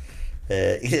 Yes. Right.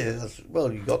 Yeah,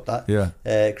 well, you got that. Yeah.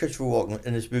 Christopher Walken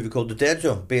in this movie called The Dead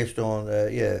Zone, based on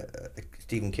a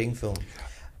Stephen King film,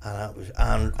 and that was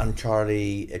and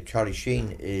Charlie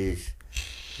Sheen is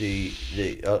the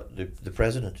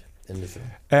president in the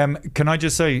film. Can I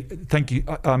just say thank you?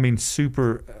 I mean,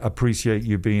 super appreciate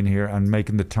you being here and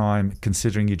making the time,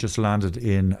 considering you just landed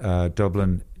in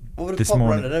Dublin. This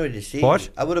morning. What?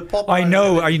 I would have popped. I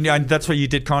know. That's why you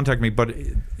did contact me. But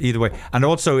either way, and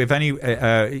also, if any,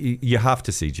 you have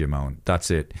to see Jimone. That's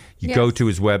it. You go to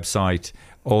his website.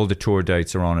 All the tour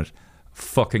dates are on it.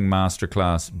 Fucking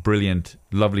masterclass. Brilliant.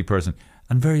 Lovely person.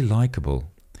 And very likable.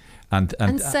 And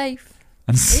safe.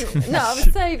 No,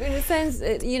 safe in a sense.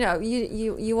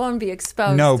 You won't be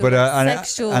exposed. No, to but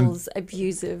sexuals,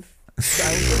 abusive.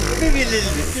 Maybe a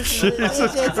little bit.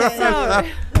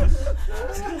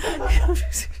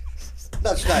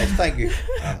 That's nice, thank you.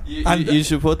 You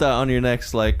should put that on your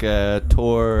next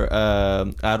tour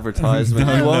advertisement.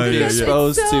 You won't be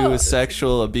exposed to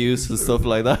sexual abuse and stuff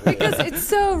like that. Because it's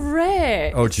so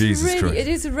rare. Oh, Jesus Christ. It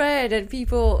is rare that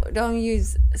people don't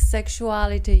use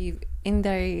sexuality in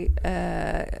their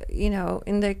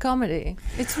in their comedy.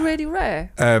 It's really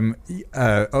rare.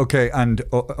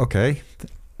 Okay.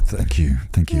 Thank you.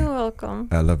 You're welcome.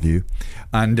 I love you.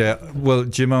 And well,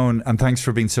 Jimone, and thanks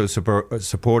for being so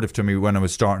supportive to me when I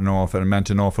was starting off, and it meant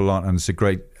an awful lot, and it's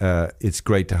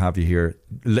great to have you here.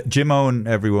 Jimone,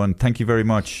 everyone, thank you very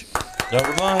much.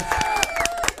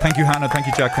 Thank you, Hannah. Thank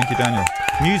you, Jack. Thank you, Daniel.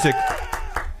 Music.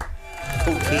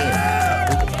 Okay.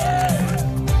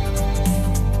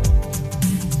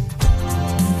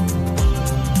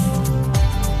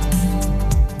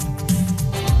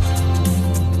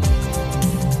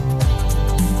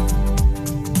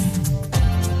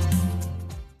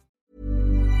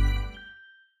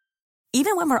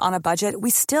 Even when we're on a budget,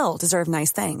 we still deserve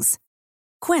nice things.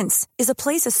 Quince is a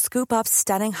place to scoop up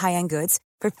stunning high-end goods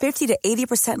for 50 to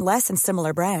 80% less than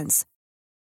similar brands.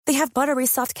 They have buttery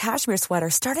soft cashmere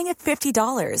sweaters starting at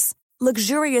 $50,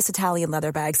 luxurious Italian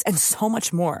leather bags, and so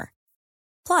much more.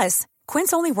 Plus,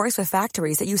 Quince only works with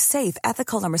factories that use safe,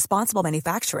 ethical, and responsible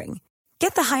manufacturing.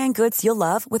 Get the high-end goods you'll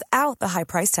love without the high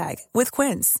price tag with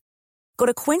Quince. Go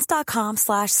to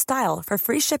quince.com/style for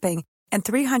free shipping and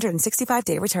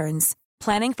 365-day returns.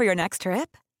 Planning for your next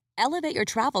trip? Elevate your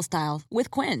travel style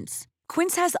with Quince.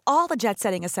 Quince has all the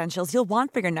jet-setting essentials you'll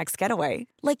want for your next getaway,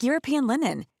 like European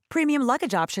linen, premium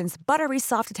luggage options, buttery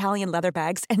soft Italian leather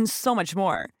bags, and so much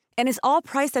more. And is all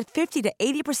priced at 50 to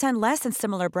 80% less than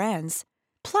similar brands.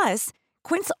 Plus,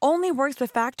 Quince only works with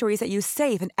factories that use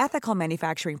safe and ethical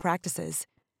manufacturing practices.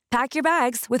 Pack your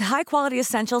bags with high-quality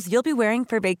essentials you'll be wearing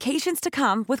for vacations to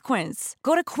come with Quince.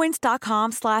 Go to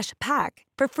quince.com/pack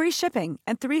for free shipping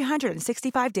and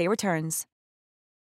 365-day returns.